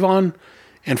 Ivy, and Raven,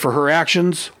 and for her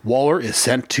actions, Waller is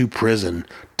sent to prison.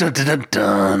 Dun dun dun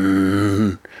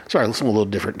dun. Sorry, listen a little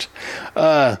different.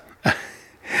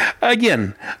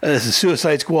 Again, this is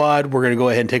Suicide Squad. We're going to go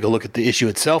ahead and take a look at the issue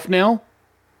itself now.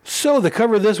 So the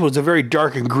cover of this was a very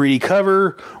dark and gritty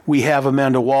cover. We have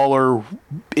Amanda Waller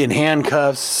in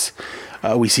handcuffs.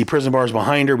 We see prison bars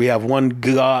behind her. We have one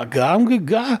try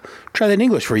that in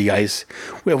English for you guys.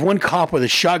 We have one cop with a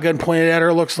shotgun pointed at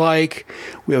her, looks like.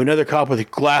 We have another cop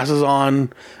with glasses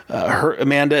on,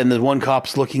 Amanda, and the one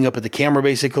cop's looking up at the camera,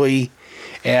 basically,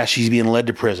 as she's being led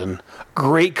to prison.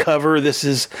 Great cover.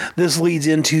 This leads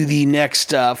into the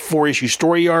next 4-issue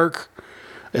story arc.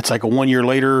 It's like a 1 year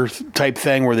later type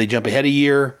thing where they jump ahead a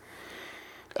year.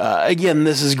 Again,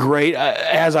 this is great.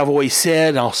 As I've always said,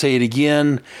 and I'll say it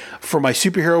again, for my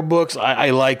superhero books, I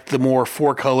like the more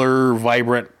 4-color,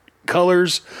 vibrant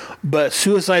colors. But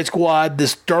Suicide Squad,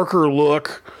 this darker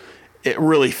look, it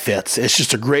really fits. It's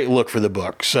just a great look for the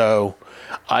book. So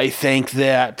I think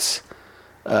that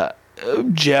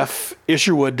Jeff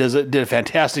Isherwood did a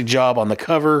fantastic job on the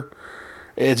cover.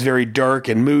 It's very dark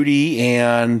and moody,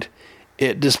 and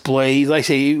it displays, like I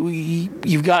say,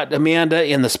 you've got Amanda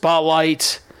in the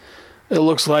spotlight. It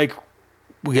looks like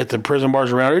we get the prison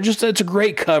bars around her. It's a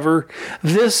great cover.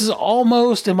 This is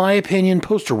almost, in my opinion,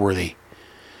 poster worthy.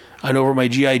 And over my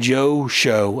G.I. Joe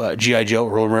show, G.I. Joe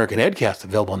Real American Headcast,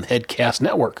 available on the Headcast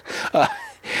Network.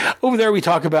 Over there, we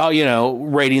talk about,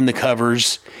 rating the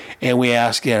covers, and we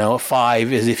ask,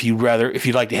 5 is if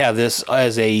you'd like to have this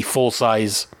as a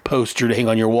full-size poster to hang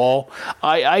on your wall.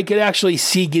 I could actually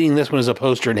see getting this one as a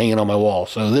poster and hanging on my wall.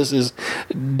 So this is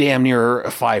damn near a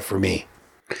 5 for me.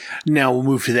 Now we'll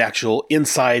move to the actual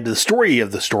inside the story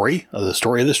of the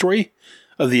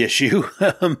issue.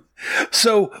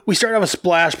 So we start off a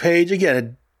splash page. Again,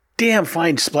 a damn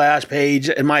fine splash page,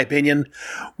 in my opinion.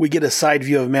 We get a side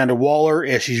view of Amanda Waller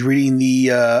as she's reading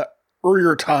the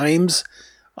Courier Times.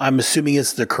 I'm assuming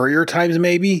it's the Courier Times,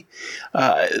 maybe.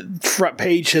 Front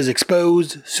page says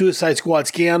exposed, Suicide Squad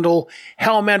scandal,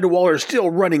 how Amanda Waller is still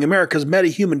running America's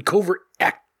metahuman covert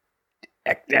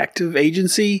active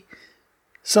agency.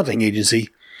 Something agency.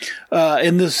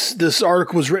 And this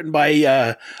article was written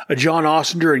by John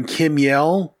Ostrander and Kim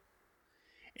Yell.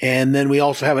 And then we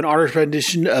also have an artist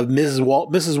rendition of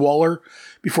Mrs. Waller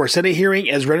before a Senate hearing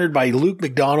as rendered by Luke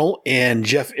McDonnell and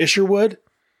Jeff Isherwood.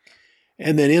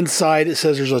 And then inside it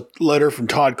says there's a letter from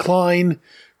Todd Klein,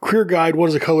 Career Guide, What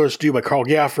Does a Colorist Do by Carl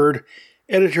Gafford,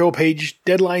 editorial page,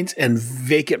 deadlines, and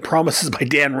vacant promises by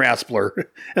Dan Raspler,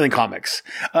 and then comics.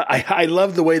 I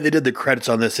love the way they did the credits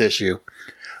on this issue.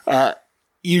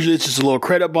 Usually it's just a little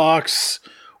credit box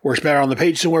or it's better on the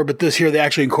page somewhere, but this here they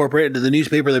actually incorporate it into the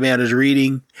newspaper the man is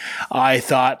reading. I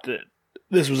thought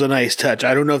this was a nice touch.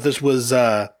 I don't know if this was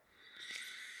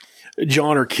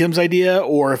John or Kim's idea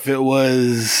or if it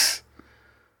was...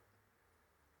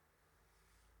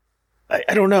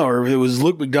 I don't know, or if it was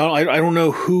Luke McDonnell. I don't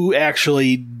know who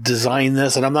actually designed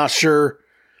this, and I'm not sure.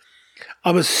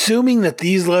 I'm assuming that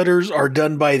these letters are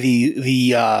done by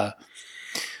the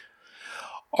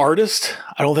artist.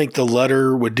 I don't think the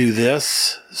letter would do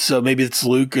this, so maybe it's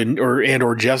Luke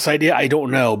or Jeff's idea. I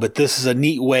don't know, but this is a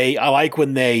neat way. I like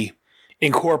when they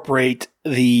incorporate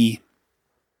the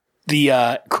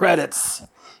credits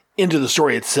into the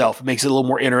story itself. It makes it a little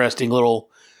more interesting.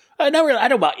 Not really, I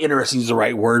don't know about interesting is the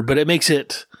right word, but it makes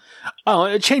it.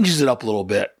 It changes it up a little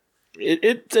bit.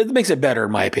 It makes it better,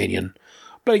 in my opinion.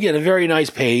 But again, a very nice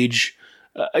page.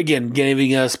 Again,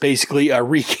 giving us basically a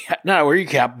recap, not a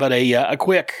recap, but a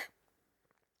quick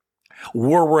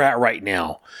where we're at right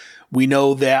now. We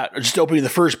know that just opening the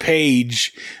first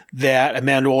page that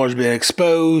Amanda Waller's been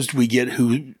exposed. We get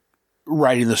who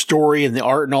writing the story and the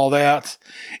art and all that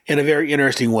in a very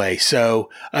interesting way.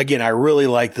 So again, I really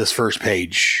like this first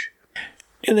page.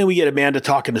 And then we get Amanda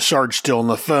talking to Sarge Still on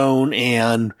the phone,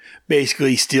 and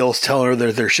basically Steele's telling her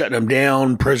that they're shutting them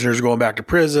down. Prisoners are going back to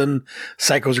prison.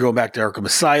 Psychos are going back to Arkham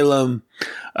Asylum.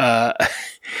 And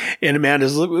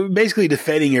Amanda's basically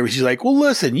defending her. She's like, well,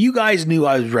 listen, you guys knew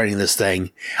I was writing this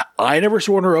thing. I never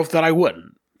swore under oath that I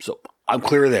wouldn't. So I'm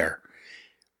clear there.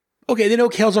 Okay, they know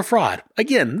Kale's a fraud.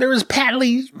 Again, there was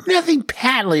nothing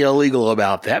patently illegal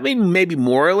about that. I mean, maybe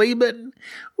morally, but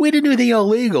we didn't do anything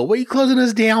illegal. What are you closing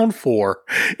us down for?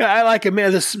 I like it,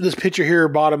 man. This picture here,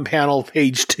 bottom panel,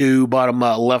 page 2, bottom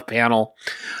left panel.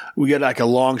 We get like a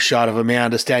long shot of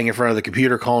Amanda standing in front of the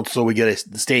computer console. We get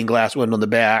a stained glass window in the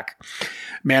back.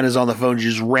 Amanda's on the phone,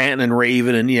 just ranting and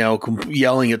raving and,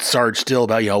 yelling at Sarge Still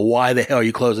about, why the hell are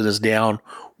you closing us down?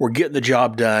 We're getting the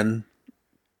job done.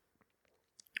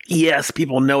 Yes,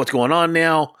 people know what's going on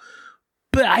now,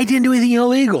 but I didn't do anything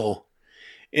illegal.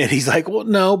 And he's like, well,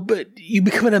 no, but you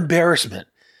become an embarrassment,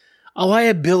 a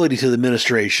liability to the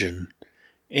administration.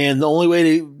 And the only way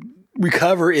to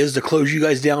recover is to close you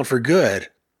guys down for good.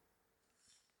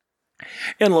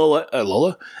 And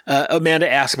Amanda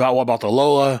asks what about the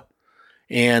Lola?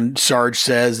 And Sarge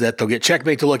says that they'll get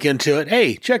Checkmate to look into it.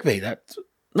 Hey, Checkmate, that's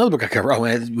another book I cover. Oh,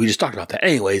 man, we just talked about that.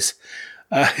 Anyways,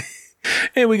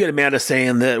 and we get Amanda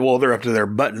saying that, well, they're up to their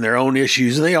butt in their own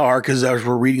issues, and they are, because as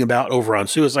we're reading about over on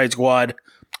Suicide Squad,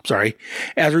 as we're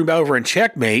reading about over in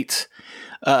Checkmate,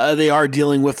 they are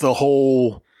dealing with the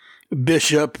whole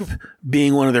Bishop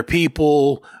being one of their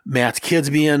people, Matt's kids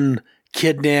being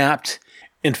kidnapped.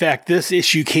 In fact, this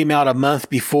issue came out a month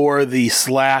before the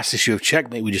Slash issue of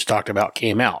Checkmate we just talked about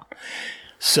came out.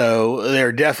 So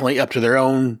they're definitely up to their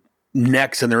own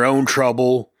necks and their own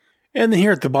trouble. And then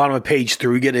here at the bottom of page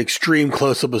 3, we get an extreme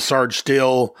close-up of Sarge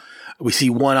Still. We see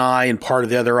one eye and part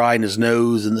of the other eye in his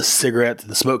nose and the cigarette and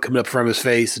the smoke coming up from his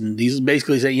face. And he's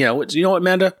basically saying, you know what,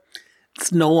 Amanda?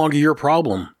 It's no longer your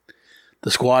problem.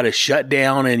 The squad is shut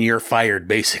down and you're fired,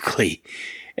 basically.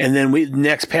 And then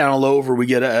next panel over, we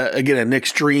get an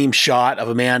extreme shot of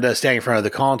Amanda standing in front of the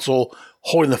console,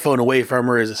 holding the phone away from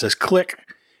her as it says click.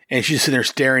 And she's sitting there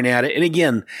staring at it. And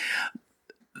again,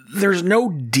 there's no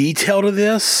detail to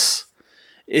this.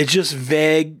 It's just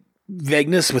vague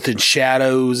vagueness within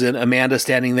shadows and Amanda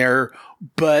standing there.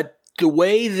 But the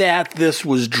way that this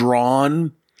was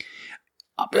drawn,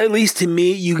 at least to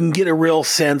me, you can get a real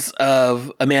sense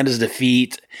of Amanda's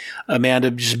defeat.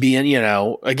 Amanda just being,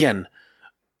 again,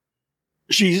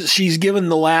 she's given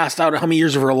the last, I don't know how many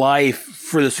years of her life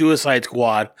for the Suicide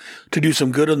Squad to do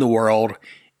some good in the world.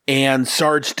 And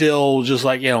Sarge still just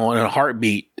like, in a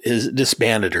heartbeat is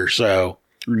disbanded her. So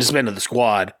disbanded the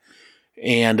squad.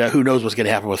 And who knows what's going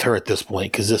to happen with her at this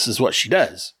point, because this is what she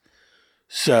does.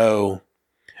 So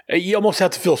you almost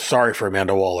have to feel sorry for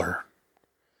Amanda Waller.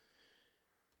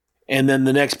 And then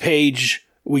the next page,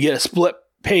 we get a split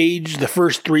page. The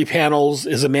first 3 panels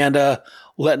is Amanda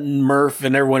letting Murph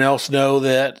and everyone else know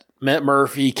that Matt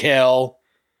Murphy, Cal,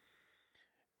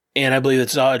 and I believe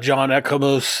it's John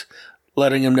Ekamos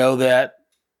letting him know that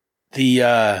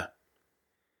the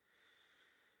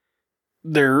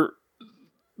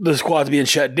squad's being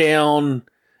shut down.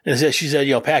 And she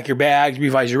said, pack your bags,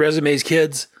 revise your resumes,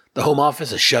 kids. The home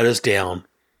office has shut us down.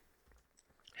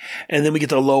 And then we get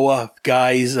the Loa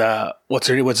guys. What's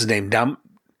his name?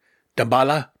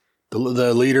 Damballa,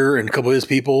 the leader, and a couple of his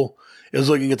people is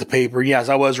looking at the paper. Yes,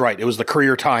 I was right. It was the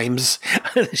Courier Times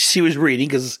she was reading,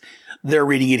 because they're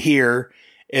reading it here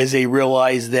as they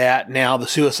realize that now the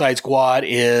Suicide Squad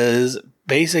is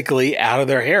basically out of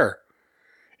their hair.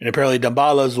 And apparently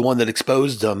Damballa is the one that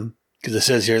exposed them, because it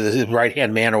says here that his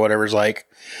right-hand man or whatever is like,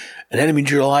 an enemy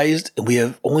neutralized, and we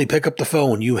have only picked up the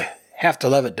phone. You have to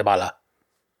love it, Damballa.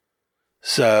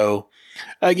 So,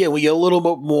 again, we get a little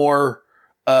bit more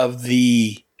of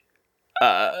the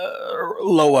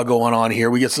Loa going on here.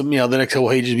 We get some, the next couple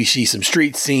pages, we see some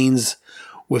street scenes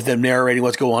with them narrating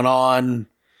what's going on.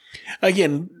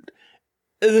 Again,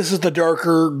 this is the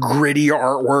darker, grittier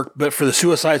artwork, but for the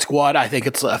Suicide Squad, I think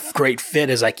it's a great fit,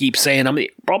 as I keep saying.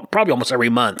 Probably almost every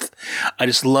month. I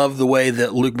just love the way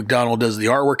that Luke McDonnell does the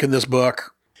artwork in this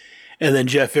book. And then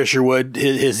Jeff Fisherwood,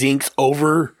 his inks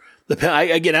over the pen.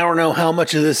 I don't know how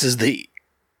much of this is the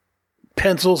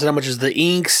pencils and how much is the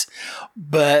inks,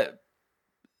 but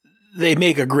they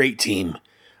make a great team.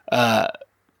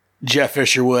 Jeff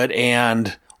Fisherwood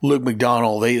and Luke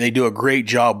McDonnell, they do a great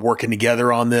job working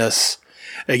together on this.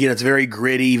 Again, it's very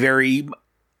gritty,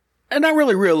 and not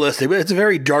really realistic, but it's a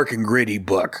very dark and gritty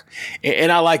book.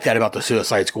 And I like that about the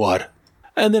Suicide Squad.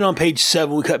 And then on page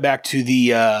 7, we cut back to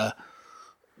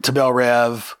to Belle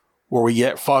Rev, where we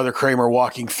get Father Kramer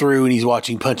walking through, and he's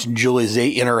watching Punch and Julie as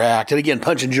they interact. And again,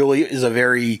 Punch and Julie is a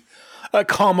very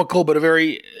comical, but a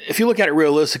very, if you look at it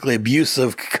realistically,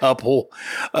 abusive couple.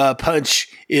 Punch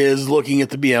is looking at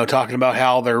talking about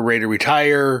how they're ready to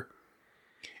retire.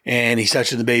 And he's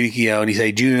touching the baby, and he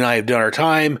say, June and I have done our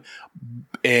time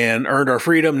and earned our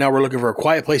freedom. Now we're looking for a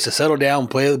quiet place to settle down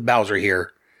and play with Bowser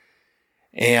here.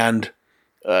 And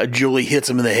Julie hits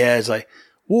him in the head. It's like,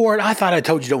 Ward, I thought I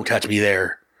told you don't touch me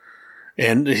there.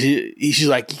 And she's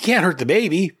like, you can't hurt the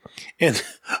baby. And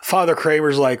Father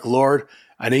Kramer's like, Lord,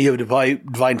 I know you have a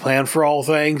divine plan for all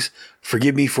things.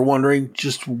 Forgive me for wondering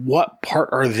just what part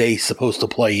are they supposed to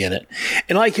play in it.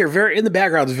 And like here, very in the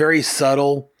background, it's very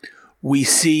subtle. We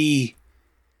see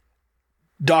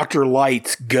Dr.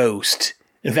 Light's ghost.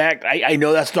 In fact, I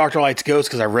know that's Dr. Light's ghost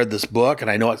because I've read this book and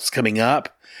I know it's coming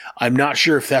up. I'm not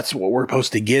sure if that's what we're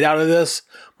supposed to get out of this,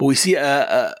 but we see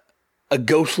a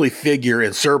ghostly figure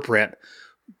in surprint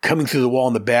coming through the wall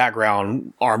in the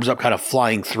background, arms up, kind of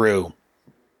flying through.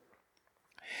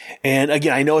 And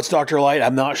again, I know it's Dr. Light.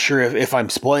 I'm not sure if I'm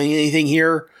spoiling anything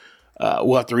here.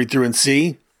 We'll have to read through and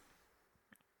see.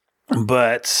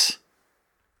 But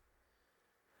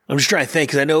I'm just trying to think,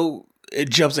 because I know it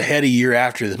jumps ahead a year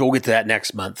after this, but we'll get to that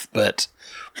next month. But,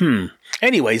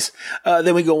 anyways,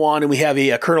 then we go on and we have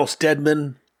a Colonel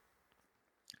Stedman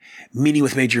meeting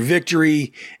with Major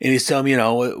Victory, and he's telling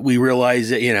me, we realize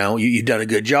that, you've done a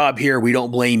good job here. We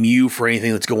don't blame you for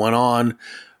anything that's going on,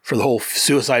 for the whole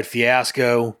suicide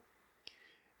fiasco.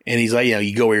 And he's like,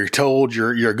 you go where you're told,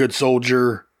 you're a good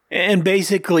soldier. And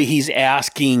basically he's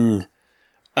asking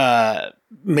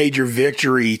Major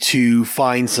Victory to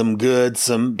find some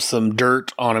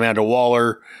dirt on Amanda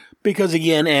Waller, because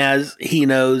again, as he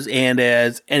knows, and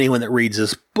as anyone that reads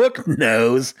this book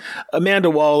knows, Amanda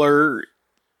Waller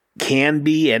can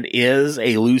be and is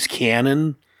a loose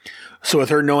cannon. So with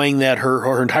her knowing that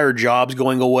her entire job's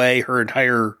going away,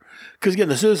 because again,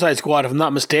 the Suicide Squad, if I'm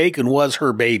not mistaken, was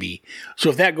her baby. So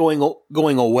if that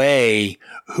going away,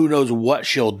 who knows what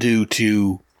she'll do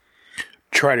to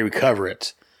try to recover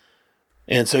it.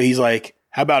 And so he's like,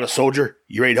 how about a soldier?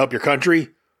 You ready to help your country?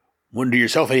 Wouldn't do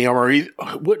yourself any harm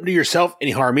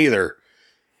either.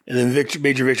 And then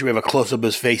Major Victory, we have a close-up of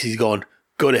his face. He's going,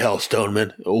 go to hell,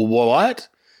 Stoneman. What?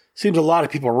 Seems a lot of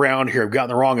people around here have gotten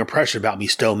the wrong impression about me,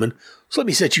 Stoneman, so let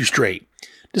me set you straight.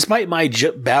 Despite my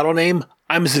battle name,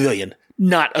 I'm a civilian,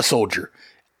 not a soldier.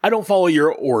 I don't follow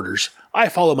your orders. I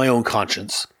follow my own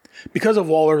conscience. Because of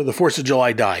Waller, the 4th of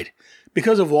July died.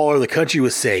 Because of Waller, the country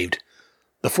was saved.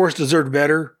 The Force deserved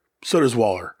better, so does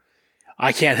Waller.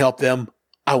 I can't help them.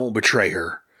 I won't betray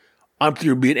her. I'm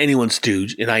through being anyone's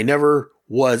stooge, and I never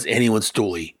was anyone's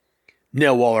stoolie.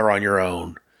 Nail Waller on your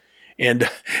own. And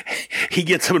he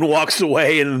gets up and walks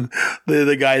away, and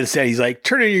the guy that's standing, he's like,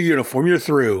 turn in your uniform, you're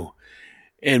through.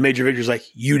 And Major Victor's like,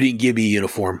 you didn't give me a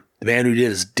uniform. The man who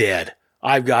did is dead.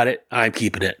 I've got it. I'm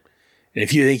keeping it. And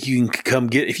if you think you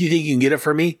can get it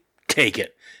for me, take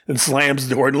it. And slams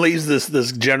the door and leaves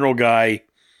this general guy.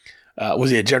 Was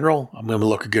he a general? I'm going to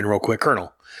look again real quick.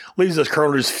 Colonel. Leaves this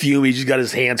colonel just fuming. He's just got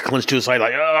his hands clenched to his side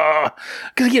like,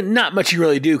 because again, not much you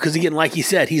really do. Because again, like he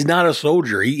said, he's not a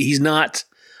soldier. He's not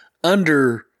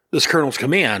under this colonel's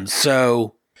command.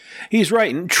 So he's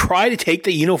right. And try to take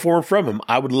the uniform from him.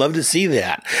 I would love to see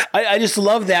that. I just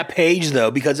love that page, though,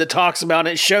 because it talks about,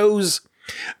 it shows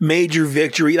Major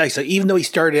Victory. Like, so even though he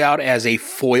started out as a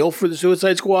foil for the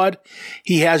Suicide Squad,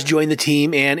 he has joined the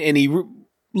team, and he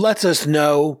lets us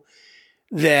know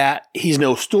that he's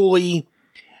no stoolie,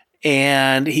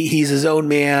 and he's his own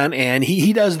man, and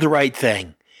he does the right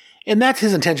thing. And that's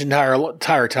his intention the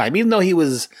entire time. Even though he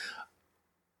was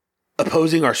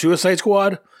opposing our Suicide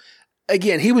Squad,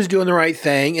 again, he was doing the right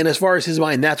thing, and as far as his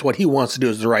mind, that's what he wants to do,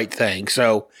 is the right thing.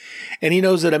 So, and he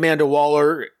knows that Amanda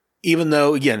Waller, even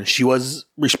though, again, she was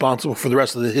responsible for the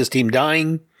rest of his team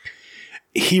dying,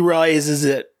 he realizes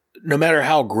that no matter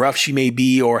how gruff she may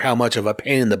be or how much of a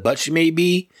pain in the butt she may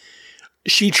be,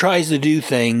 she tries to do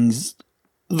things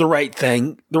the right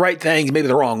things, maybe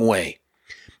the wrong way,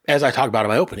 as I talked about in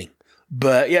my opening.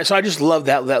 But yeah, so I just love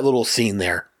that little scene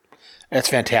there. That's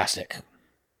fantastic.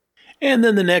 And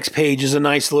then the next page is a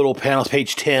nice little panel,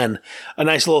 page 10, a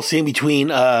nice little scene between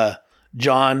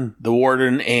John, the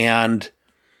warden, and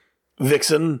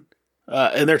Vixen.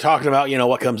 And they're talking about,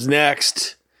 what comes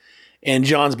next. And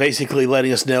John's basically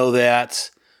letting us know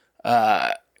that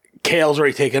Kale's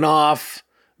already taken off.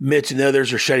 Mitch and the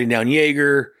others are shutting down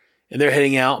Jaeger. And they're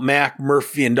heading out. Mac,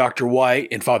 Murphy, and Dr. White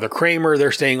and Father Kramer,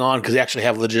 they're staying on because they actually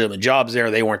have legitimate jobs there.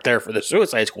 They weren't there for the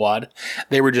Suicide Squad.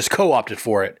 They were just co-opted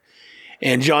for it.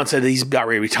 And John said that he's about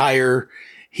ready to retire.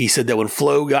 He said that when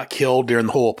Flo got killed during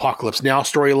the whole Apocalypse Now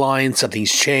storyline,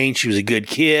 something's changed. She was a good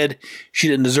kid. She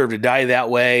didn't deserve to die that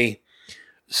way.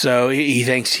 So he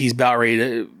thinks he's about ready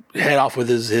to head off with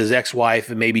his ex-wife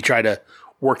and maybe try to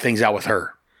work things out with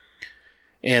her.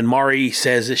 And Mari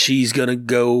says that she's going to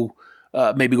go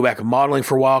maybe go back to modeling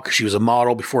for a while because she was a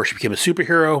model before she became a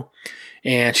superhero.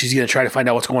 And she's going to try to find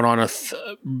out what's going on with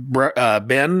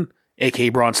Ben, a.k.a.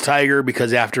 Bronze Tiger,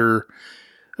 because after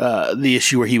the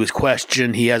issue where he was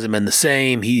questioned, he hasn't been the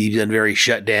same. He's been very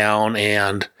shut down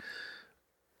and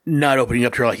not opening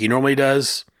up to her like he normally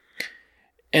does.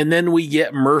 And then we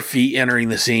get Murphy entering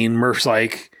the scene. Murph's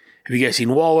like, have you guys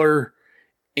seen Waller?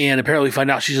 And apparently we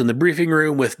find out she's in the briefing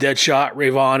room with Deadshot,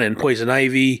 Ravon, and Poison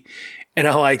Ivy. And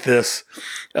I like this.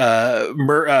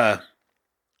 John's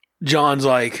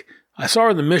like, I saw her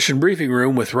in the mission briefing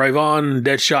room with Ravon,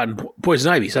 Deadshot, and Poison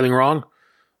Ivy. Something wrong?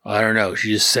 I don't know.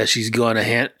 She just says she's going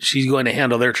to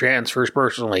handle their transfers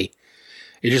personally.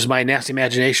 Is just my nasty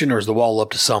imagination, or is the wall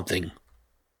up to something?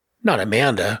 Not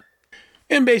Amanda.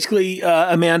 And basically,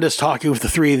 Amanda's talking with the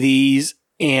three of these,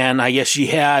 and I guess she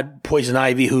had Poison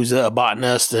Ivy, who's a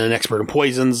botanist and an expert in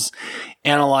poisons,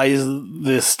 analyze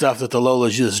this stuff that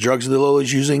this drugs that the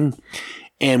Lola's using,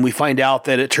 and we find out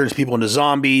that it turns people into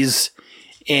zombies,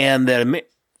 and that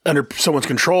under someone's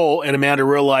control, and Amanda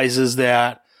realizes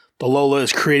that the Lola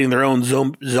is creating their own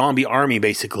zombie army,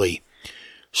 basically.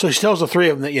 So she tells the three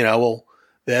of them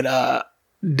that, that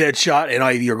Deadshot and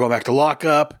Ivy are going back to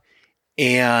lockup,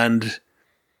 and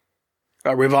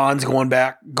Ravon's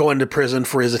going to prison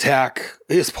for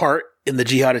his part in the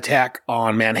jihad attack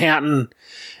on Manhattan.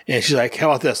 And she's like, how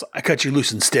about this? I cut you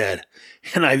loose instead.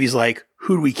 And Ivy's like,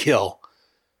 who do we kill?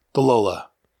 The Lola.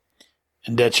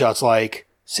 And Deadshot's like,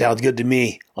 sounds good to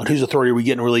me. On whose authority are we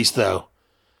getting released, though?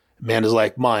 Amanda's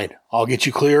like, mine. I'll get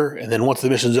you clear, and then once the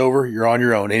mission's over, you're on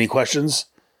your own. Any questions?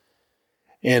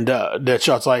 And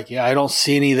Deadshot's like, yeah, I don't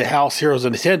see any of the house heroes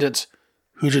in attendance.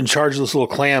 Who's in charge of this little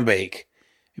clam bake?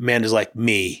 Amanda's like,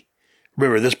 me.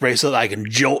 Remember, this bracelet, I can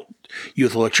jolt you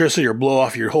with electricity or blow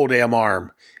off your whole damn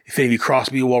arm. If any of you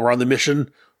cross me while we're on the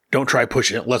mission, don't try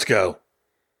pushing it. Let's go.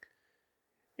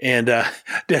 And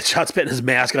Deadshot's putting his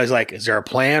mask on. He's like, is there a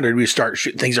plan, or do we start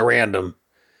shooting things at random?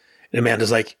 And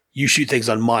Amanda's like, you shoot things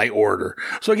on my order.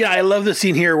 So again, I love the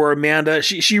scene here where Amanda,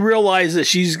 she realizes that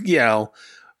she's,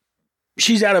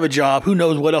 she's out of a job. Who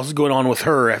knows what else is going on with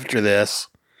her after this?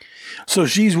 So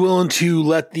she's willing to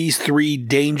let these 3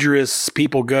 dangerous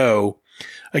people go.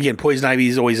 Again, Poison Ivy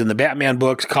is always in the Batman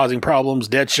books, causing problems.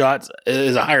 Deadshot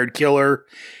is a hired killer,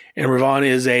 and Ravon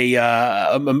is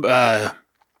I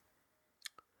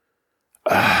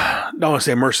don't want to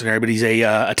say a mercenary, but he's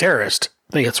a terrorist.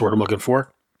 I think that's the word I'm looking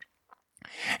for.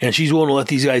 And she's willing to let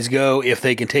these guys go if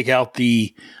they can take out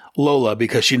the Lola,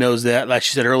 because she knows that, like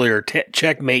she said earlier,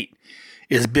 Checkmate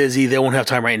is busy. They won't have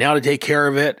time right now to take care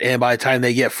of it. And by the time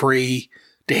they get free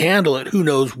to handle it, who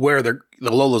knows where the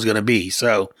Lola's going to be.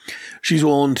 So she's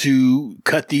willing to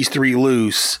cut these 3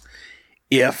 loose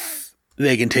if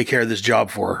they can take care of this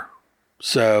job for her.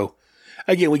 So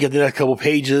again, we get the next couple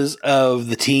pages of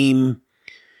the team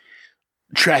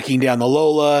tracking down the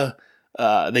Lola.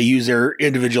 They use their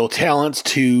individual talents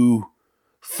to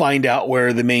find out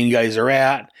where the main guys are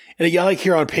at. And again, I like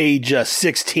here on page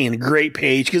 16, great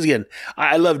page. Because again,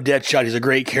 I love Deadshot. He's a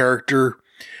great character.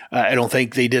 I don't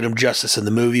think they did him justice in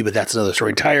the movie, but that's another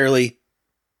story entirely.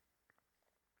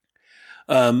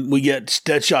 We get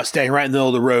Deadshot standing right in the middle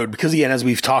of the road. Because again, as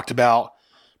we've talked about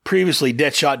previously,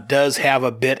 Deadshot does have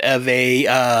a bit of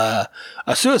a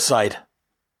suicidal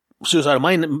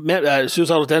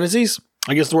tendencies.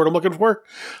 I guess the word I'm looking for.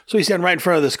 So he's standing right in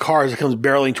front of this car as it comes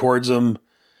barreling towards him.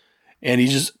 And he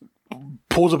just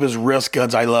pulls up his wrist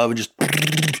guns, I love, and just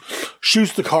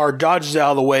shoots the car, dodges out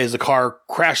of the way as the car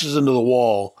crashes into the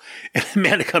wall. And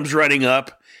Amanda comes running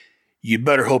up. You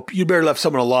better left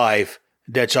someone alive.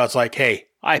 Deadshot's like, hey,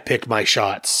 I picked my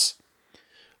shots.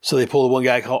 So they pull the one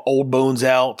guy called Old Bones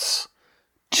out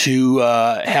to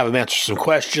have him answer some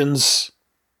questions.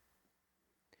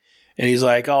 And he's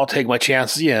like, I'll take my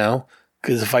chances,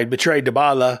 because if I betray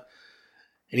Dabala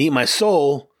and eat my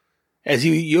soul, as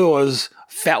yours,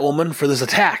 fat woman, for this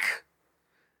attack.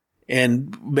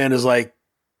 And Amanda's like,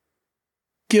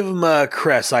 give him a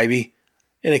caress, Ivy,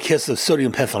 and a kiss of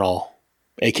sodium pentanol,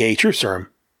 a.k.a. truth serum.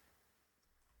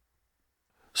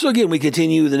 So again, we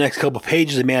continue the next couple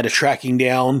pages. Amanda tracking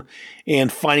down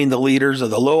and finding the leaders of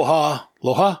the Loa.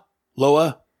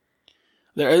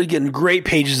 There are, again, great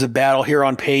pages of battle here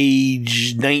on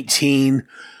page 19.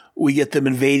 We get them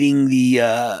invading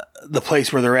the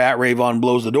place where they're at. Ravon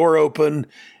blows the door open.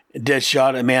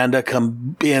 Deadshot, Amanda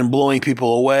come in blowing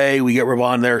people away. We get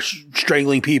Ravon there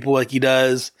strangling people like he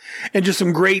does. And just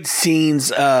some great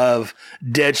scenes of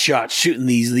Deadshot shooting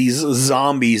these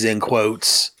zombies, in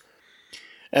quotes.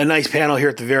 A nice panel here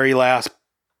at the very last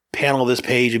panel of this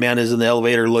page. Amanda's in the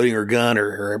elevator loading her gun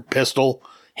or her pistol,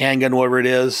 handgun, whatever it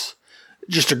is.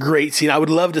 Just a great scene. I would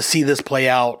love to see this play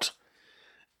out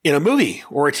in a movie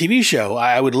or a TV show.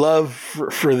 I would love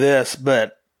for this,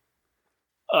 but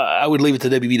I would leave it to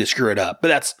WB to screw it up. But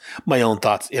that's my own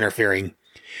thoughts interfering.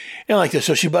 And like this,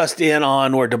 so she busts in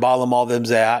on where Dabala all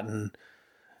them's at, and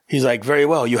he's like, very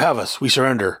well, you have us. We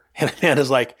surrender. And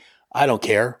Amanda's like, I don't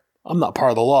care. I'm not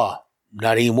part of the law.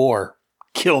 Not anymore.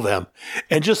 Kill them.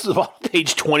 And just about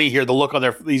page 20 here, the look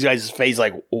on these guys' face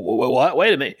like, what?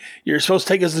 Wait a minute. You're supposed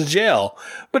to take us to jail.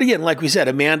 But again, like we said,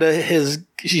 Amanda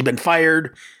she's been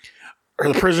fired. Or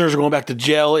the prisoners are going back to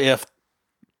jail if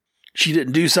she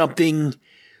didn't do something.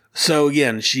 So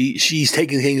again, she's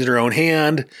taking things in her own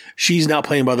hand. She's not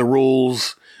playing by the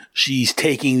rules. She's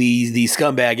taking these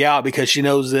scumbag out because she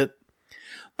knows that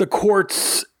the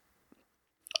courts,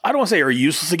 I don't want to say are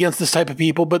useless against this type of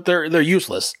people, but they're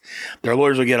useless. Their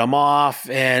lawyers will get them off,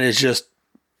 and it's just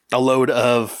a load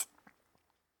of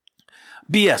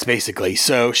BS, basically.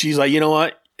 So she's like, you know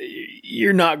what?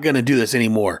 You're not going to do this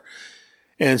anymore.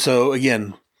 And so,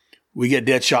 again, we get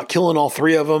Deadshot killing all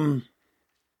 3 of them.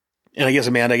 And I guess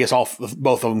Amanda,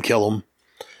 both of them kill them.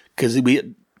 Because we at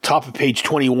top of page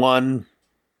 21,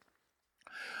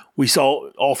 we saw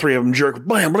all 3 of them jerk,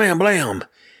 blam, blam, blam.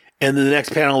 And then the next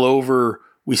panel over,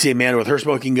 we see Amanda with her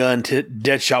smoking gun,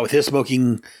 Deadshot with his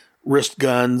smoking wrist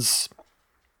guns.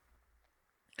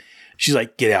 She's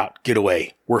like, get out, get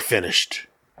away, we're finished.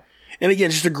 And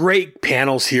again, just a great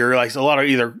panels here, like a lot of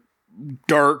either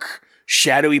dark,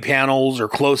 shadowy panels or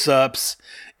close-ups.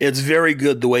 It's very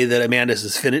good the way that Amanda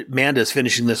is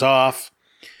finishing this off.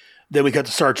 Then we got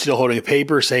to Sarge still holding a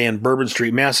paper saying Bourbon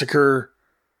Street Massacre.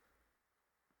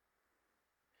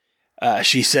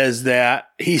 He says, let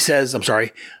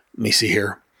me see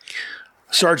here.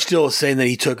 Sarge still is saying that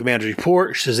he took Amanda's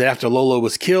report. She says that after Lola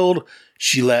was killed,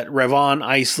 she let Ravon,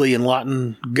 Isley, and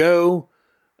Lawton go.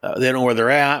 They don't know where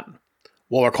they're at.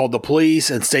 Waller called the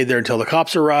police and stayed there until the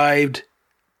cops arrived.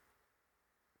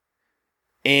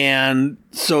 And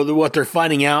so what they're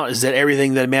finding out is that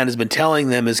everything that Amanda's been telling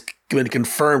them has been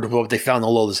confirmed with what they found in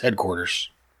Lola's headquarters.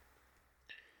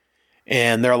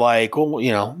 And they're like,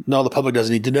 well, no, the public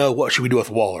doesn't need to know. What should we do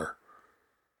with Waller?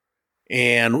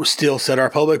 And still said our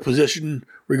public position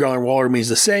regarding Waller remains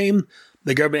the same.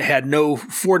 The government had no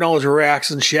 $4 or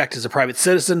action checked as a private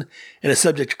citizen and is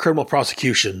subject to criminal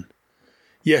prosecution.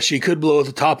 Yes, she could blow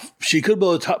the top. She could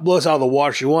blow us out of the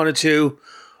water if she wanted to,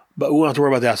 but we won't have to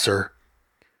worry about that, sir.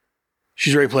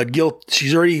 She's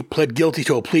already pled guilty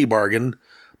to a plea bargain.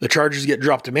 The charges get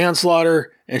dropped to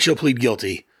manslaughter, and she'll plead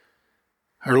guilty.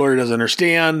 Her lawyer doesn't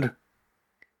understand.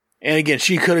 And again,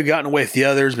 she could have gotten away with the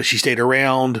others, but she stayed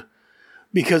around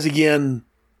because, again,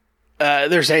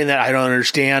 they're saying that I don't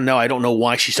understand. No, I don't know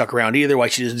why she stuck around either, why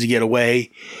she doesn't get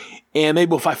away. And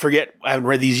maybe if I forget, I haven't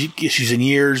read these issues in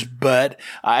years, but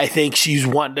I think she's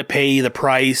wanting to pay the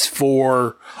price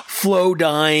for Flo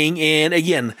dying. And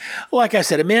again, like I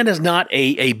said, Amanda's not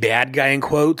a bad guy in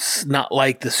quotes, not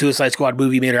like the Suicide Squad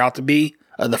movie made her out to be,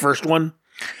 the first one.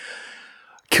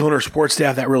 Killing her support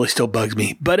staff, that really still bugs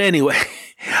me. But anyway,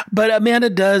 but Amanda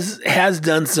has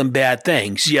done some bad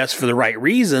things. Yes, for the right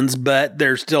reasons, but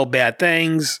there's still bad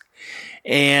things.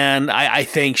 And I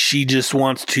think she just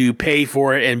wants to pay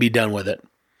for it and be done with it.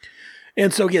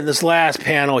 And so again, this last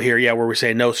panel here, where we're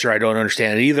saying, no, sir, I don't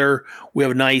understand it either. We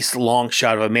have a nice long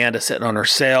shot of Amanda sitting on her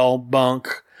cell bunk.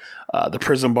 The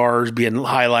prison bars being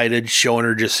highlighted, showing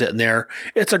her just sitting there.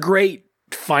 It's a great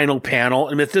final panel.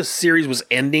 And if this series was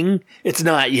ending, it's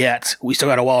not yet. We still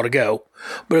got a while to go.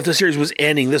 But if the series was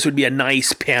ending, this would be a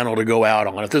nice panel to go out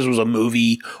on. If this was a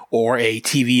movie or a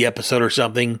TV episode or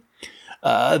something,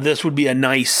 this would be a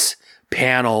nice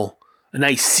panel, a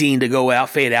nice scene to go out,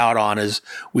 fade out on as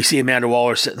we see Amanda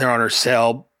Waller sitting there on her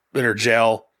cell, in her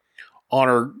jail, on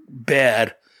her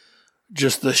bed,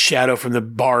 just the shadow from the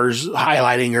bars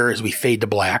highlighting her as we fade to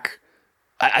black.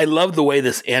 I love the way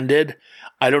this ended.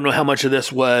 I don't know how much of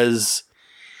this was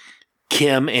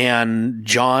Kim and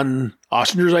John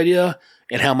Ostrander's idea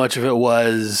and how much of it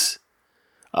was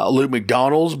Luke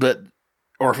McDonald's,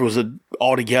 or if it was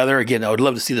all together. Again, I would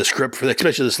love to see the script for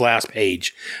especially this last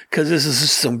page, because this is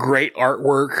just some great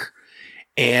artwork,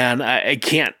 and I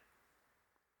can't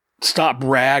stop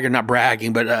not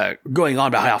bragging, but going on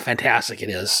about how fantastic it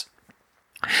is.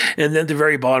 And then at the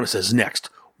very bottom it says,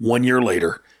 next, 1 year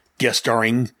later, guest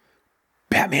starring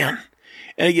Batman.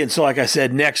 And again, so like I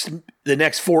said, the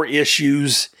next 4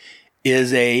 issues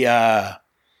is I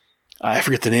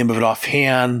forget the name of it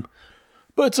offhand,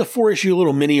 but it's a 4-issue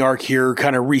little mini arc here,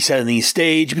 kind of resetting the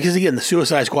stage, because again, the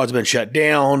Suicide Squad's been shut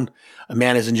down.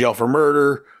 Amanda's in jail for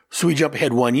murder. So we jump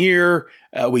ahead 1 year.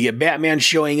 We get Batman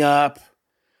showing up.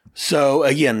 So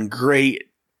again, great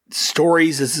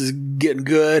stories. This is getting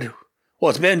good. Well,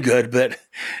 it's been good, but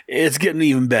it's getting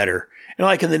even better. And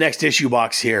like in the next issue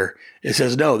box here, it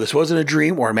says, no, this wasn't a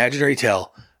dream or imaginary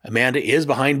tale. Amanda is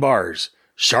behind bars.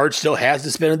 Sarge still has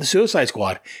disbanded the Suicide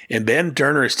Squad, and Ben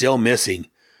Turner is still missing.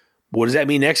 What does that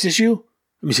mean next issue?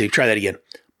 Let me see, try that again.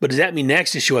 But does that mean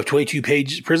next issue of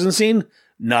 22-page prison scene?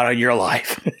 Not on your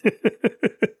life.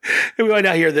 And we find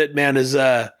out here that Amanda's,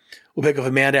 we'll pick up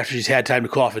Amanda after she's had time to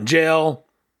cool off in jail,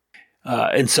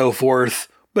 and so forth.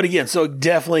 But again, so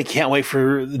definitely can't wait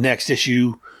for the next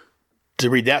issue to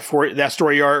read that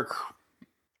story arc.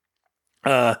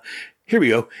 Here we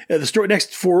go.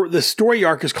 The story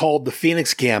arc is called The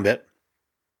Phoenix Gambit.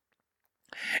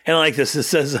 And I like this. It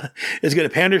says it's going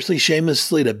to pander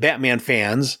shamelessly to Batman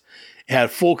fans. It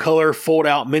had full color, fold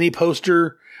out mini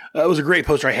poster. It was a great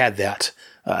poster. I had that.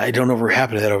 I don't know what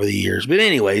happened to that over the years. But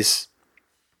anyways,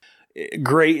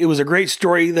 great. It was a great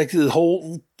story. Like the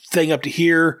whole thing up to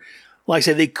here. Like I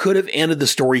said, they could have ended the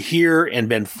story here and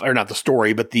been, or not the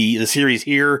story, but the series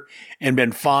here and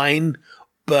been fine.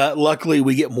 But luckily,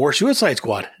 we get more Suicide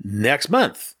Squad next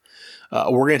month.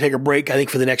 We're going to take a break, I think,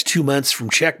 for the next 2 months from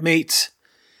Checkmate.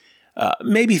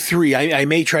 Maybe 3. I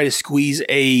may try to squeeze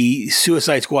a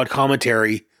Suicide Squad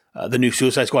commentary, the new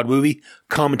Suicide Squad movie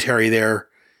commentary there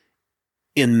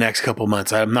in the next couple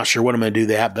months. I'm not sure when I'm going to do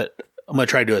that, but I'm going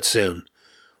to try to do it soon.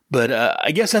 But I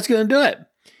guess that's going to do it.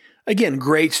 Again,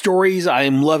 great stories.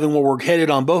 I'm loving where we're headed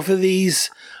on both of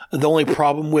these. The only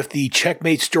problem with the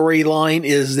Checkmate storyline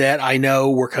is that I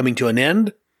know we're coming to an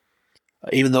end.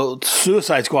 Even though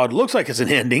Suicide Squad looks like it's an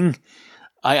ending,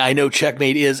 I know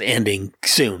Checkmate is ending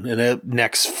soon in the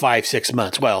next 5-6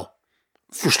 months. Well,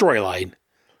 for storyline,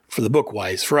 for the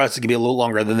book-wise. For us, it can be a little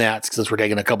longer than that since we're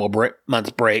taking a couple months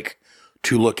break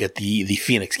to look at the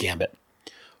Phoenix Gambit.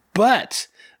 But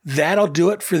that'll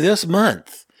do it for this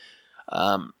month.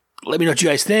 Let me know what you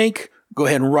guys think. Go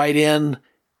ahead and write in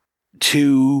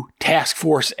to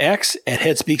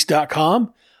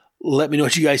taskforcex@headspeaks.com. Let me know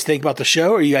what you guys think about the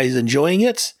show. Are you guys enjoying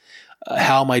it?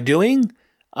 How am I doing?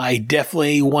 I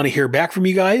definitely want to hear back from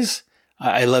you guys.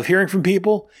 I love hearing from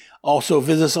people. Also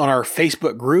visit us on our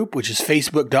Facebook group, which is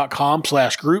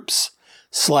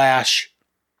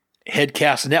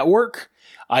facebook.com/groups/Headcast Network.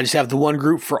 I just have the one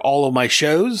group for all of my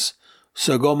shows.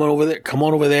 So come on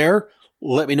over there.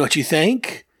 Let me know what you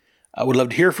think. I would love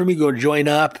to hear from you. Go join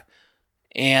up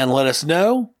and let us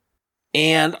know.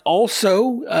 And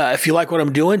also, if you like what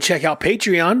I'm doing, check out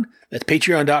Patreon. That's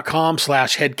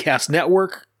patreon.com/Headcast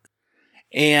Network.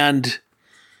 And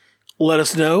let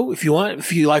us know if you want.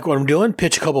 If you like what I'm doing,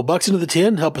 pitch a couple bucks into the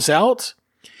tin. Help us out.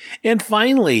 And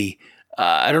finally,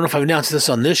 I don't know if I've announced this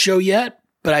on this show yet,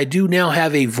 but I do now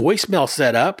have a voicemail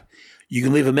set up. You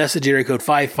can leave a message, area code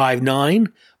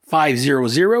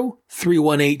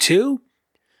 559-500-3182.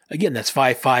 Again, that's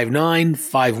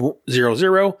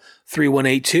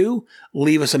 559-500-3182.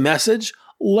 Leave us a message.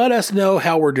 Let us know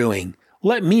how we're doing.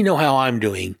 Let me know how I'm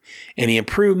doing. Any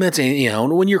improvements,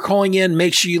 and when you're calling in,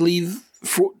 make sure you leave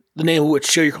the name of which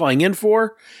show you're calling in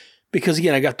for, because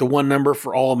again, I got the one number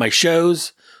for all of my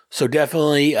shows. So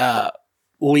definitely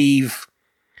leave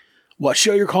what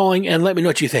show you're calling and let me know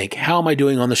what you think. How am I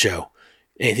doing on the show?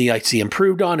 Anything you'd like to see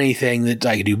improved on? Anything that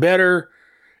I could do better?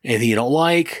 Anything you don't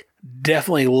like?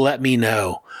 Definitely let me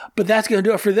know. But that's going to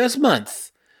do it for this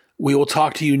month. We will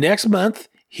talk to you next month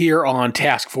here on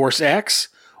Task Force X,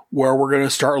 where we're going to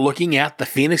start looking at the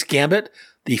Phoenix Gambit,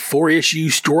 the 4-issue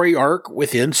story arc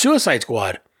within Suicide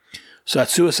Squad. So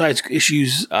that's Suicide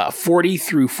issues 40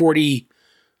 through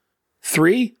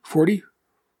 43, 40,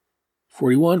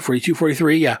 41, 42,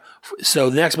 43, yeah. So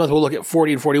the next month we'll look at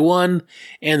 40 and 41,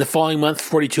 and the following month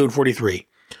 42 and 43.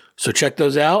 So check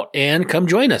those out and come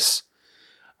join us.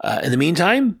 In the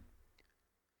meantime,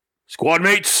 squad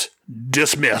mates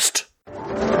dismissed.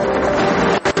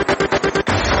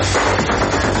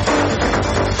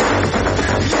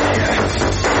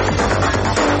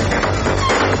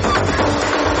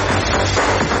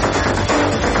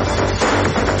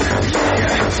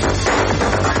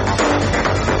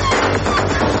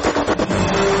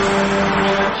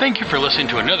 Thank you for listening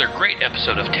to another great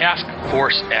episode of Task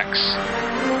Force X.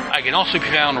 I can also be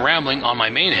found rambling on my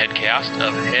main headcast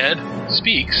of Head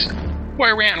Speaks,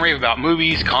 where I rant and rave about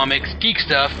movies, comics, geek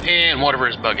stuff, and whatever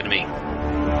is bugging me.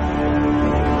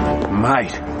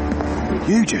 Mate,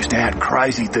 you just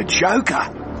out-crazied the Joker.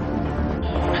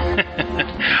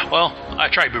 Well, I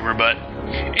tried, Boomer, but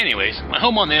anyways, my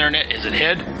home on the internet is at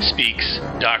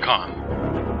headspeaks.com.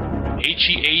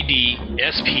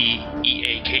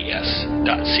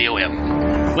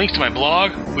 HEADSPEAKS.com. Links to my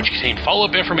blog, which contain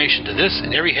follow-up information to this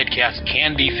and every headcast,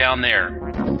 can be found there.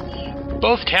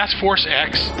 Both Task Force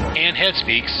X and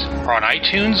Headspeaks are on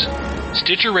iTunes,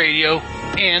 Stitcher Radio,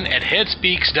 and at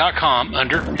headspeaks.com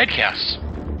under Headcasts.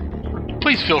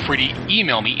 Please feel free to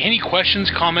email me any questions,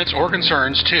 comments, or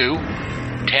concerns to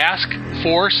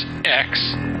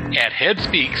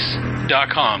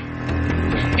taskforcex@headspeaks.com.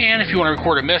 And if you want to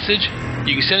record a message,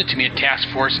 you can send it to me at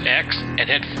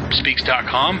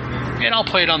taskforcex@headspeaks.com, and I'll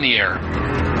play it on the air.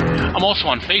 I'm also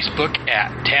on Facebook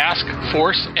at Task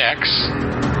Force X,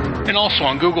 and also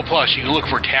on Google+, you can look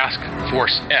for Task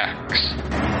Force X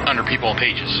under People and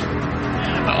Pages.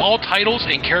 All titles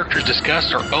and characters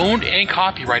discussed are owned and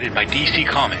copyrighted by DC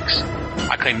Comics.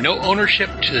 I claim no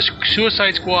ownership to the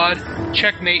Suicide Squad,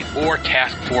 Checkmate, or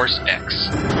Task Force X.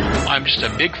 I'm just a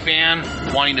big fan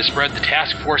wanting to spread the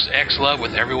Task Force X love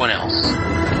with everyone else.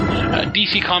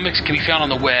 DC Comics can be found on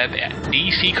the web at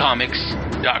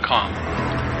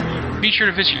dccomics.com. Be sure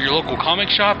to visit your local comic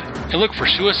shop and look for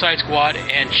Suicide Squad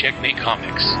and Checkmate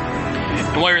Comics.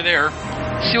 And while you're there,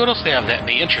 see what else they have that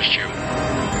may interest you.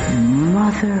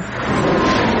 Mother.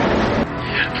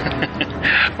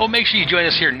 Well, make sure you join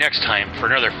us here next time for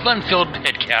another fun-filled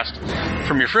headcast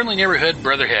from your friendly neighborhood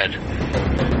Brotherhead.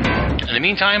 In the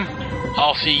meantime,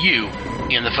 I'll see you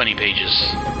in the funny pages.